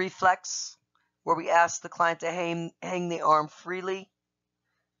triceps reflex, where we ask the client to hang the arm freely,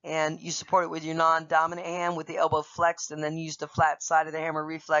 and you support it with your non-dominant hand with the elbow flexed, and then use the flat side of the hammer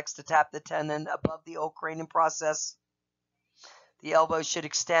reflex to tap the tendon above the old cranium process. The elbow should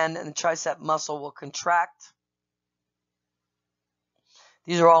extend, and the tricep muscle will contract.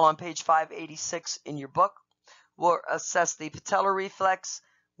 These are all on page 586 in your book. We'll assess the patellar reflex,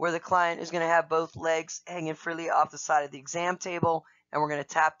 where the client is going to have both legs hanging freely off the side of the exam table, and we're going to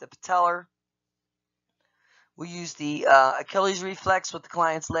tap the patellar. We'll use the Achilles reflex with the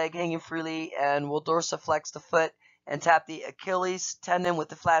client's leg hanging freely, and we'll dorsiflex the foot and tap the Achilles tendon with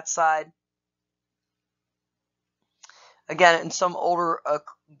the flat side. Again, in some older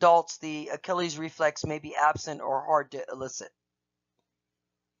adults, the Achilles reflex may be absent or hard to elicit.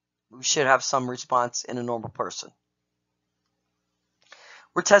 We should have some response in a normal person.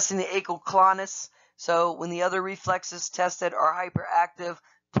 We're testing the acrocolonus. So when the other reflexes tested are hyperactive,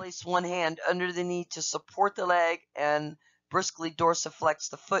 place one hand under the knee to support the leg and briskly dorsiflex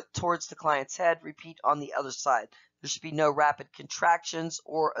the foot towards the client's head. Repeat on the other side. There should be no rapid contractions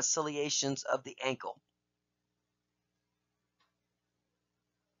or oscillations of the ankle.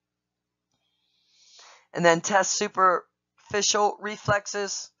 And then test superficial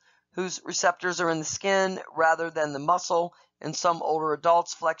reflexes, whose receptors are in the skin rather than the muscle. In some older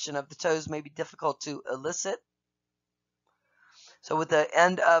adults, flexion of the toes may be difficult to elicit. So with the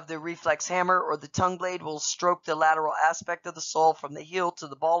end of the reflex hammer or the tongue blade, we'll stroke the lateral aspect of the sole from the heel to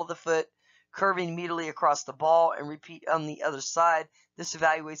the ball of the foot, curving immediately across the ball, and repeat on the other side. This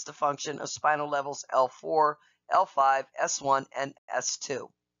evaluates the function of spinal levels L4 L5, S1, and S2.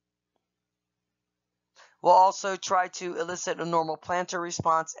 We'll also try to elicit a normal plantar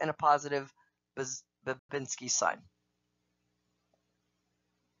response and a positive Babinski sign.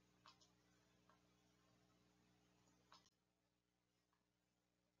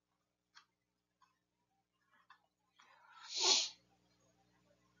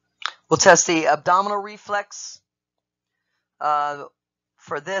 We'll test the abdominal reflex.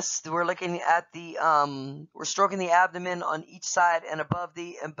 For this, we're looking at we're stroking the abdomen on each side and above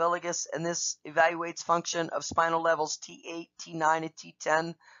the umbilicus, and this evaluates function of spinal levels T8, T9, and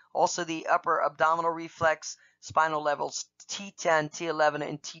T10. Also, the upper abdominal reflex, spinal levels T10, T11,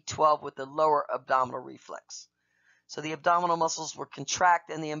 and T12 with the lower abdominal reflex. So the abdominal muscles will contract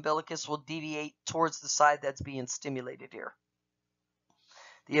and the umbilicus will deviate towards the side that's being stimulated here.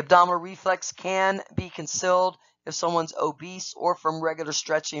 The abdominal reflex can be concealed if someone's obese or from regular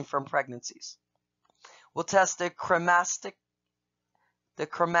stretching from pregnancies. We'll test the cremasteric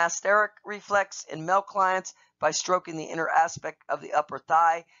reflex in male clients by stroking the inner aspect of the upper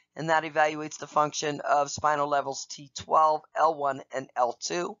thigh, and that evaluates the function of spinal levels T12, L1, and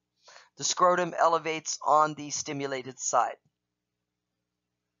L2. The scrotum elevates on the stimulated side.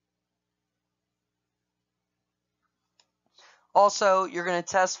 Also, you're going to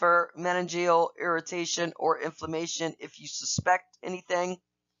test for meningeal irritation or inflammation if you suspect anything.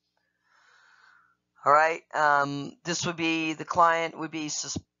 All right. This would be the client would be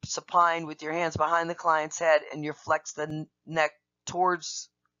supine with your hands behind the client's head, and you flex the neck towards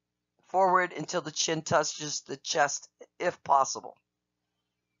forward until the chin touches the chest, if possible.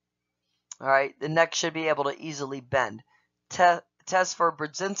 All right. The neck should be able to easily bend. Test for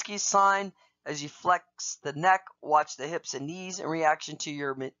Brzezinski's sign. As you flex the neck, watch the hips and knees in reaction to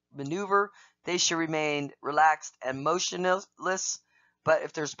your maneuver. They should remain relaxed and motionless. But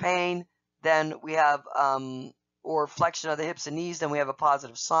if there's pain, then we have, or flexion of the hips and knees, then we have a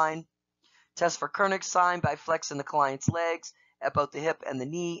positive sign. Test for Koenig's sign by flexing the client's legs at both the hip and the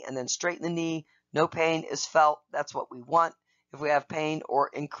knee, and then straighten the knee. No pain is felt. That's what we want. If we have pain or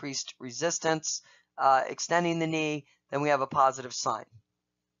increased resistance, extending the knee, then we have a positive sign.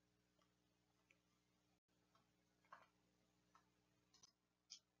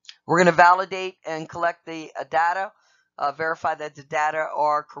 We're going to validate and collect the data, verify that the data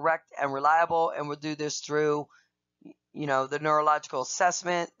are correct and reliable, and we'll do this through, the neurological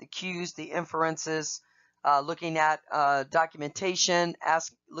assessment, the cues, the inferences, looking at documentation,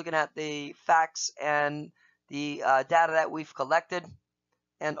 looking at the facts and the data that we've collected,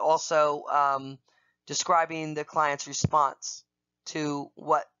 and also describing the client's response to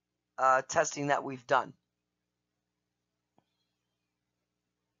what testing that we've done.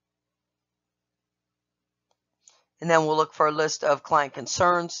 And then we'll look for a list of client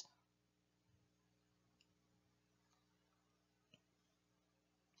concerns.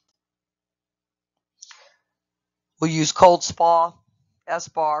 We'll use cold SPA,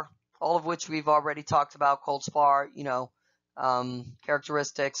 SBAR, all of which we've already talked about. Cold SPA,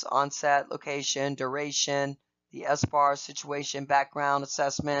 characteristics, onset, location, duration, the SBAR, situation, background,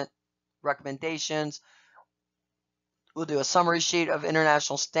 assessment, recommendations. We'll do a summary sheet of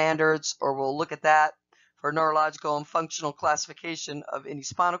international standards, or we'll look at that for neurological and functional classification of any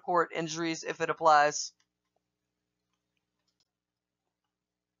spinal cord injuries if it applies.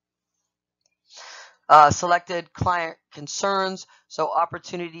 Selected client concerns, so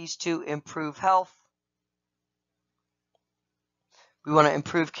opportunities to improve health. We want to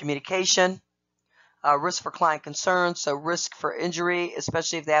improve communication. Risk for client concerns, so risk for injury,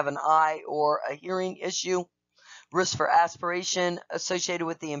 especially if they have an eye or a hearing issue. Risk for aspiration associated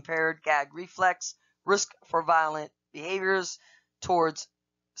with the impaired gag reflex. Risk for violent behaviors towards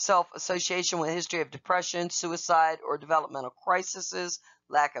self-association with a history of depression, suicide, or developmental crises,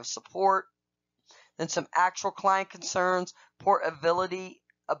 lack of support. Then some actual client concerns, poor ability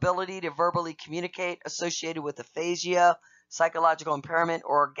to verbally communicate associated with aphasia, psychological impairment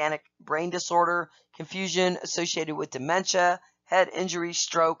or organic brain disorder, confusion associated with dementia, head injury,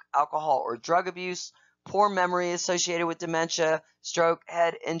 stroke, alcohol or drug abuse, poor memory associated with dementia, stroke,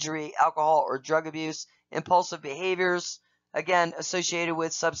 head injury, alcohol or drug abuse, impulsive behaviors, again, associated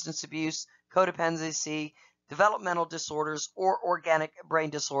with substance abuse, codependency, developmental disorders, or organic brain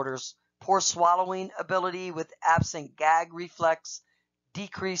disorders, poor swallowing ability with absent gag reflex,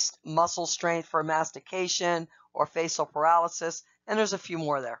 decreased muscle strength for mastication or facial paralysis, and there's a few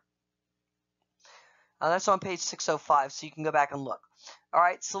more there. That's on page 605, so you can go back and look. All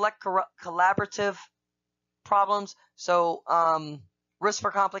right, select collaborative problems. So risk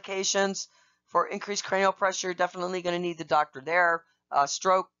for complications. For increased cranial pressure, definitely going to need the doctor there.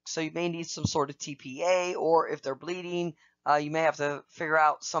 stroke, so you may need some sort of TPA, or if they're bleeding, you may have to figure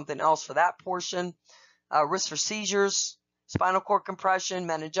out something else for that portion. Risk for seizures, spinal cord compression,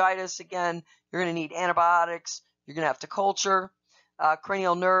 meningitis. Again, you're going to need antibiotics. You're going to have to culture.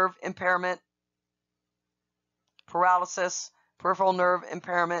 Cranial nerve impairment, paralysis, peripheral nerve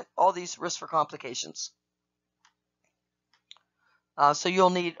impairment, all these risks for complications. So you'll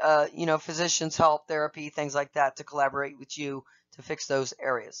need, physicians' help, therapy, things like that to collaborate with you to fix those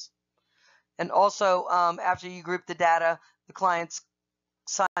areas. And also, after you group the data, the client's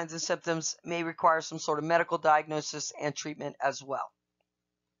signs and symptoms may require some sort of medical diagnosis and treatment as well.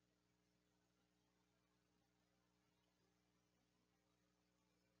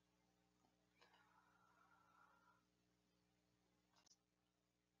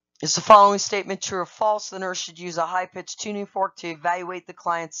 Is the following statement true or false? The nurse should use a high-pitched tuning fork to evaluate the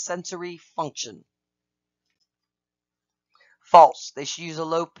client's sensory function. False. They should use a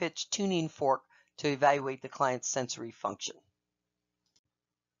low-pitched tuning fork to evaluate the client's sensory function.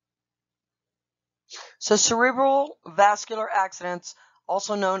 So cerebral vascular accidents,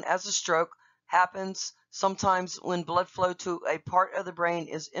 also known as a stroke, happens sometimes when blood flow to a part of the brain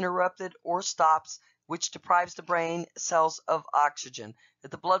is interrupted or stops, which deprives the brain cells of oxygen.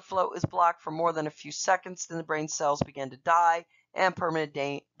 If the blood flow is blocked for more than a few seconds, then the brain cells begin to die and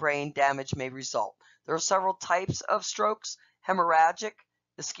permanent brain damage may result. There are several types of strokes: hemorrhagic,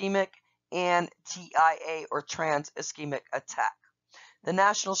 ischemic, and TIA or trans-ischemic attack. The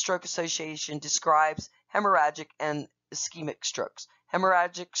National Stroke Association describes hemorrhagic and ischemic strokes.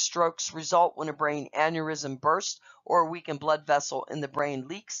 Hemorrhagic strokes result when a brain aneurysm bursts or a weakened blood vessel in the brain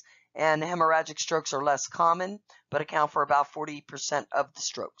leaks, and hemorrhagic strokes are less common, but account for about 40% of the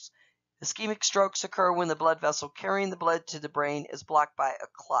strokes. Ischemic strokes occur when the blood vessel carrying the blood to the brain is blocked by a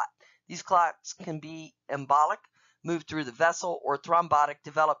clot. These clots can be embolic, move through the vessel, or thrombotic,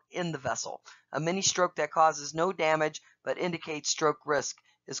 develop in the vessel. A mini stroke that causes no damage but indicates stroke risk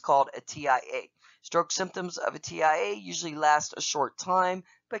is called a TIA. Stroke symptoms of a TIA usually last a short time,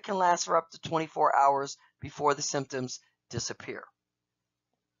 but can last for up to 24 hours before the symptoms disappear.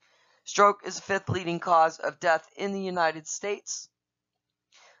 Stroke is the 5th leading cause of death in the United States.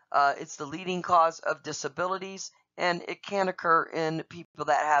 It's the leading cause of disabilities, and it can occur in people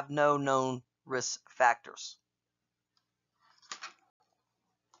that have no known risk factors.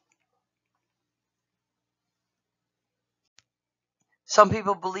 Some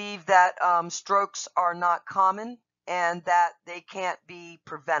people believe that strokes are not common and that they can't be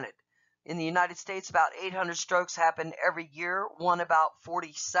prevented. In the United States, about 800 strokes happen every year, one about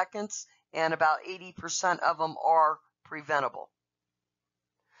 40 seconds, and about 80% of them are preventable.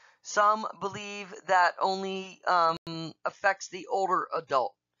 Some believe that only affects the older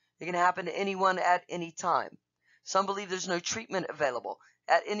adult. It can happen to anyone at any time. Some believe there's no treatment available.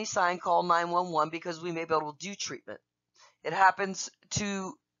 At any sign, call 911 because we may be able to do treatment. It happens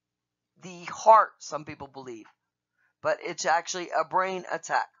to the heart, some people believe, but it's actually a brain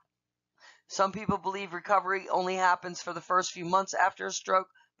attack. Some people believe recovery only happens for the first few months after a stroke,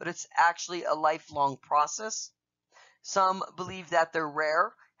 but it's actually a lifelong process. Some believe that they're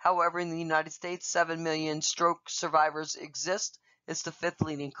rare. However, in the United States, 7 million stroke survivors exist. It's the 5th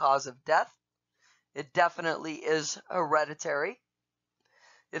leading cause of death. It definitely is hereditary.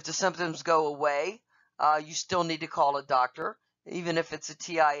 If the symptoms go away, you still need to call a doctor, even if it's a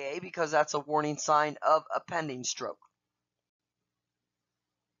TIA, because that's a warning sign of a pending stroke.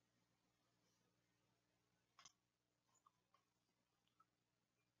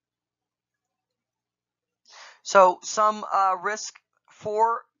 So some risk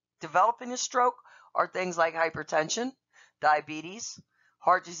for developing a stroke are things like hypertension, diabetes,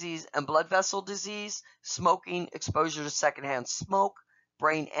 heart disease and blood vessel disease, smoking, exposure to secondhand smoke,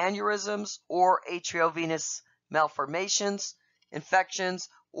 brain aneurysms or atriovenous malformations, infections,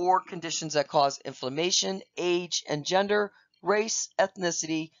 or conditions that cause inflammation, age and gender, race,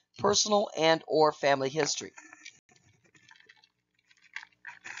 ethnicity, personal and or family history.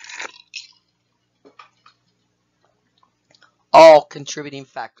 All contributing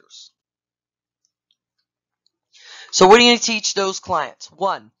factors. So what are you going to teach those clients?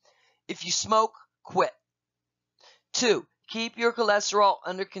 1, if you smoke, quit. 2, keep your cholesterol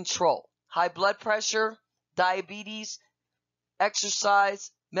under control. High blood pressure, diabetes,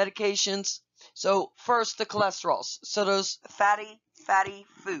 exercise, medications. So first, the cholesterols. So those fatty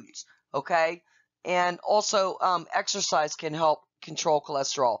foods, okay? And also exercise can help control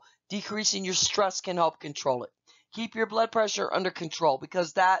cholesterol. Decreasing your stress can help control it. Keep your blood pressure under control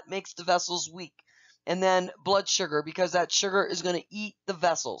because that makes the vessels weak. And then blood sugar, because that sugar is going to eat the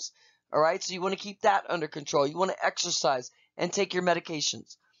vessels. All right, so you want to keep that under control. You want to exercise. and take your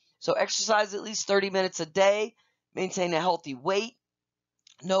medications. So exercise at least 30 minutes a day, maintain a healthy weight,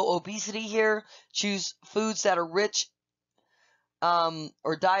 no obesity here, choose foods that are rich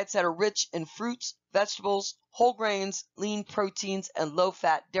or diets that are rich in fruits, vegetables, whole grains, lean proteins, and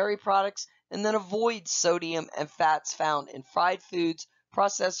low-fat dairy products, and then avoid sodium and fats found in fried foods,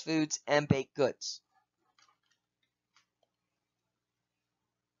 processed foods, and baked goods.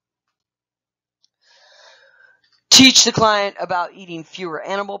 Teach the client about eating fewer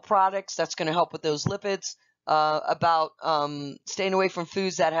animal products. That's going to help with those lipids. About staying away from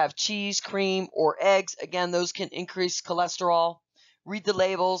foods that have cheese, cream, or eggs. Again, those can increase cholesterol. Read the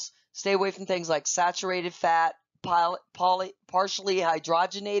labels. Stay away from things like saturated fat, partially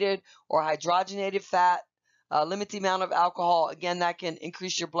hydrogenated or hydrogenated fat. Limit the amount of alcohol. Again, that can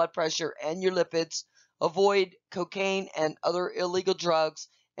increase your blood pressure and your lipids. Avoid cocaine and other illegal drugs,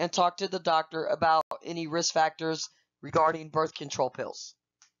 and talk to the doctor about any risk factors regarding birth control pills.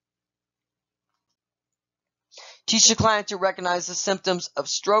 Teach the client to recognize the symptoms of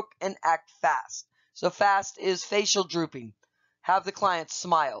stroke and act fast. So fast is facial drooping. Have the client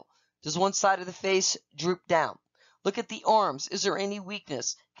smile. Does one side of the face droop down? Look at the arms. Is there any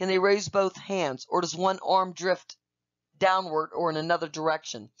weakness? Can they raise both hands, or does one arm drift downward or in another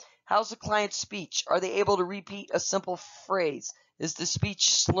direction? How's the client's speech? Are they able to repeat a simple phrase? Is the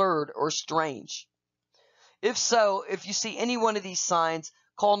speech slurred or strange? If so, if you see any one of these signs,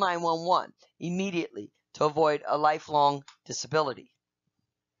 call 911 immediately to avoid a lifelong disability.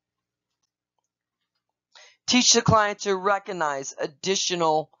 Teach the client to recognize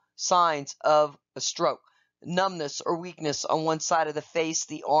additional signs of a stroke: numbness or weakness on one side of the face,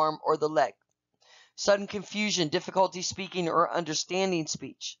 the arm, or the leg. Sudden confusion, difficulty speaking or understanding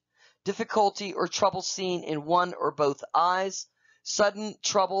speech. Difficulty or trouble seeing in one or both eyes. Sudden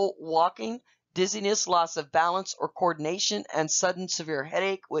trouble walking, dizziness, loss of balance or coordination, and sudden severe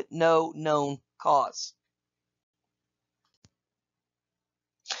headache with no known cause.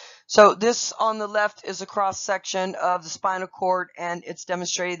 So this on the left is a cross section of the spinal cord, and it's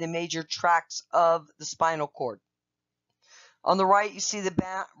demonstrating the major tracts of the spinal cord. On the right, you see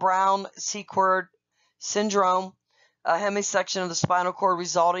the Brown-Sequard syndrome, a hemisection of the spinal cord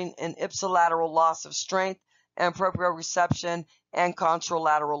resulting in ipsilateral loss of strength and proprioception and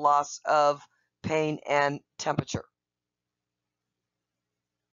contralateral loss of pain and temperature.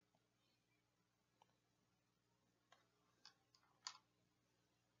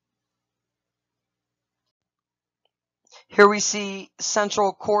 Here we see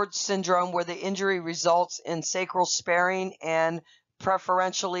central cord syndrome, where the injury results in sacral sparing and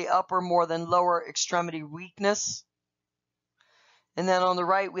preferentially upper more than lower extremity weakness. And then on the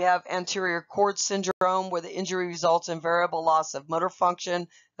right, we have anterior cord syndrome, where the injury results in variable loss of motor function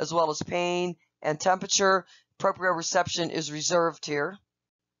as well as pain and temperature. Proprioception is reserved here.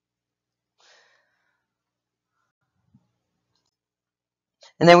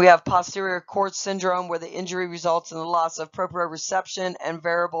 And then we have posterior cord syndrome, where the injury results in the loss of proprioception and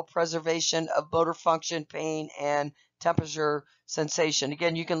variable preservation of motor function, pain, and temperature sensation.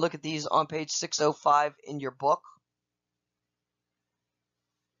 Again, you can look at these on page 605 in your book.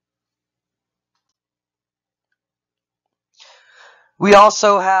 We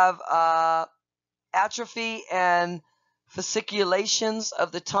also have atrophy and fasciculations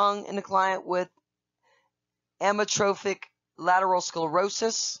of the tongue in the client with amyotrophic lateral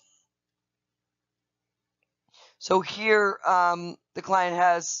sclerosis. So here the client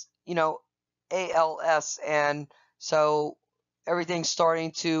has, ALS, and so everything's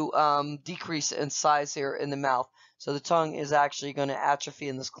starting to decrease in size here in the mouth. So the tongue is actually going to atrophy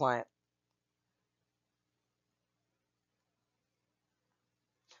in this client.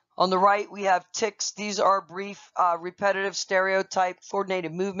 On the right, we have tics. These are brief, repetitive, stereotype,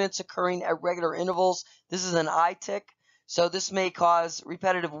 coordinated movements occurring at regular intervals. This is an eye tic. So this may cause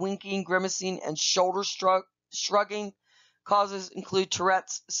repetitive winking, grimacing, and shoulder shrugging. Causes include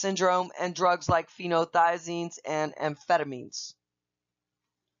Tourette's syndrome and drugs like phenothiazines and amphetamines.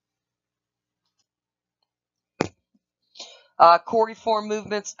 Cordiform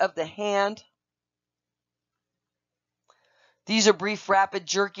movements of the hand. These are brief, rapid,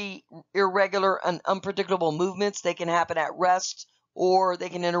 jerky, irregular, and unpredictable movements. They can happen at rest, or they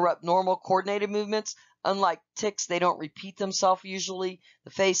can interrupt normal coordinated movements. Unlike tics, they don't repeat themselves usually.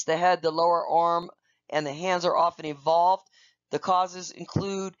 The face, the head, the lower arm, and the hands are often involved. The causes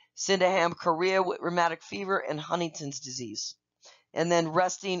include Sydenham chorea with rheumatic fever and Huntington's disease. And then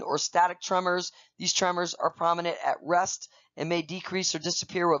resting or static tremors. These tremors are prominent at rest and may decrease or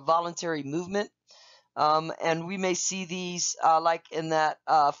disappear with voluntary movement. And we may see these like in that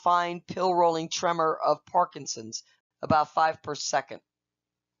fine pill rolling tremor of Parkinson's. about 5 per second.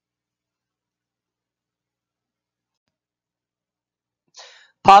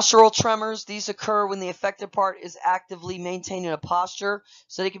 Postural tremors, these occur when the affected part is actively maintaining a posture.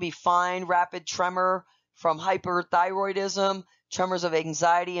 So they can be fine, rapid tremor from hyperthyroidism, tremors of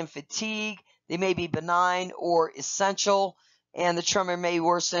anxiety and fatigue. They may be benign or essential, and the tremor may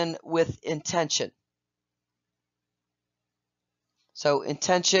worsen with intention. So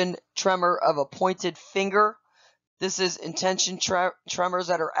intention, tremor of a pointed finger. This is intention tremors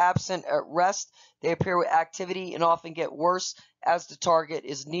that are absent at rest. They appear with activity and often get worse as the target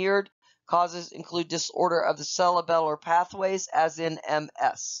is neared. Causes include disorder of the cerebellar pathways, as in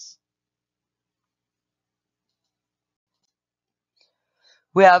MS.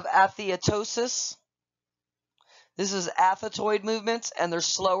 We have athetosis. This is athetoid movements, and they're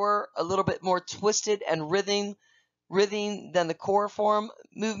slower, a little bit more twisted and writhing than the coriform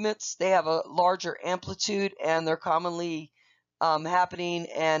movements. They have a larger amplitude, and they're commonly happening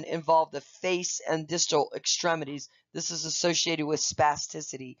and involve the face and distal extremities. This is associated with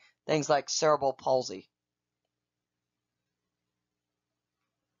spasticity, things like cerebral palsy.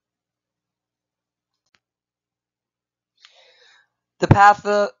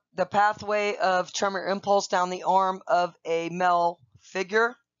 The pathway of tremor impulse down the arm of a male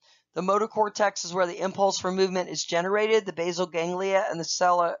figure. The motor cortex is where the impulse for movement is generated. The basal ganglia and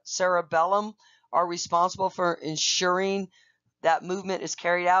the cerebellum are responsible for ensuring that movement is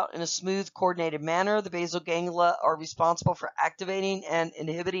carried out in a smooth, coordinated manner. The basal ganglia are responsible for activating and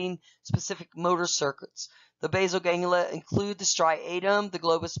inhibiting specific motor circuits. The basal ganglia include the striatum, the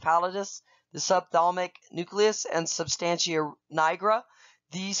globus pallidus, the subthalamic nucleus, and substantia nigra.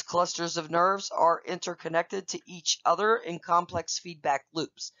 These clusters of nerves are interconnected to each other in complex feedback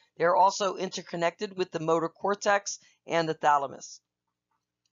loops. They are also interconnected with the motor cortex and the thalamus.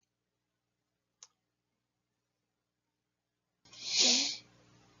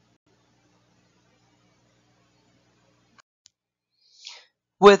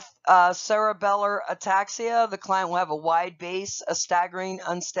 With cerebellar ataxia, the client will have a wide base, a staggering,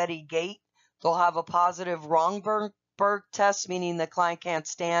 unsteady gait. They'll have a positive Romberg test, meaning the client can't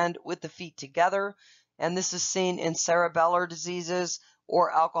stand with the feet together. And this is seen in cerebellar diseases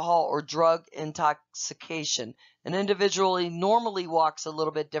or alcohol or drug intoxication. An individual normally walks a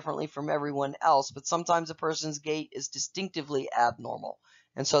little bit differently from everyone else, but sometimes a person's gait is distinctively abnormal.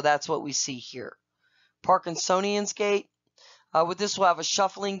 And so that's what we see here. Parkinsonian's gait. With this, we'll have a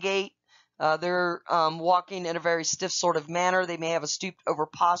shuffling gait. They're walking in a very stiff sort of manner. They may have a stooped over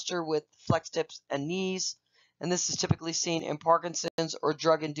posture with flexed hips and knees. And this is typically seen in Parkinson's or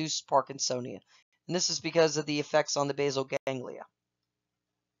drug-induced Parkinsonia. And this is because of the effects on the basal ganglia.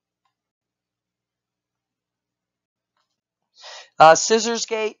 Scissors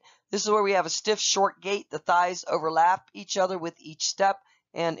gait. This is where we have a stiff, short gait. The thighs overlap each other with each step,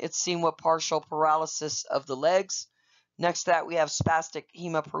 and it's seen with partial paralysis of the legs. Next to that, we have spastic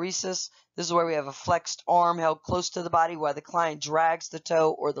hemiparesis. This is where we have a flexed arm held close to the body while the client drags the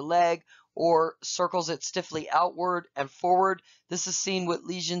toe or the leg or circles it stiffly outward and forward. This is seen with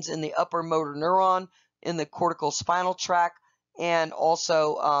lesions in the upper motor neuron, in the cortical spinal tract, and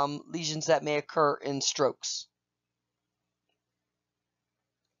also lesions that may occur in strokes.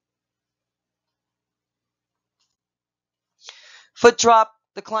 Foot drop.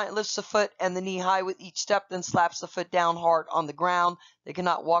 The client lifts the foot and the knee high with each step, then slaps the foot down hard on the ground. They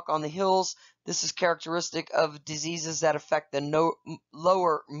cannot walk on the heels. This is characteristic of diseases that affect the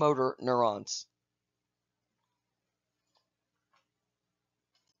lower motor neurons.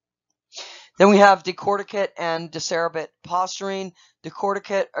 Then we have decorticate and decerebral posturing.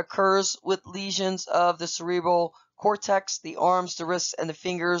 Decorticate occurs with lesions of the cerebral cortex. The arms, the wrists, and the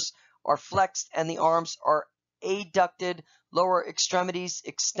fingers are flexed, and the arms are adducted, lower extremities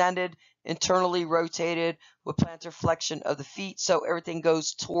extended, internally rotated with plantar flexion of the feet, so everything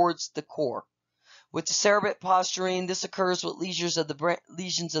goes towards the core. With decerebral posturing, this occurs with lesions of the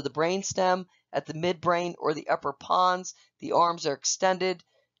brainstem at the midbrain or the upper pons. The arms are extended,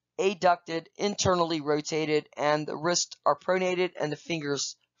 adducted, internally rotated, and the wrists are pronated and the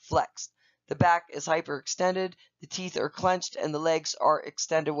fingers flexed. The back is hyperextended, the teeth are clenched, and the legs are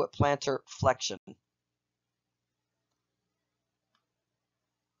extended with plantar flexion.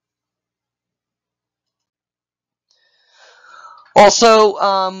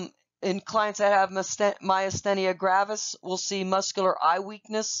 Also, in clients that have myasthenia gravis, we'll see muscular eye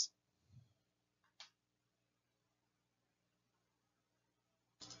weakness.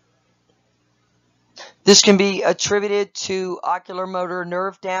 This can be attributed to ocular motor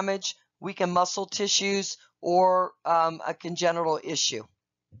nerve damage, weakened muscle tissues, or a congenital issue.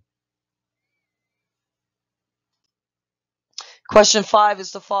 Question 5,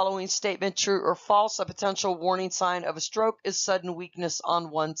 is the following statement true or false? A potential warning sign of a stroke is sudden weakness on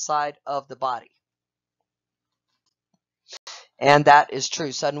one side of the body. And that is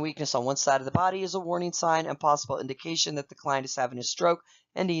true. Sudden weakness on one side of the body is a warning sign and possible indication that the client is having a stroke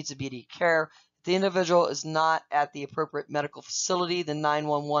and needs immediate care. If the individual is not at the appropriate medical facility, then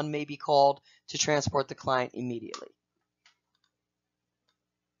 911 may be called to transport the client immediately.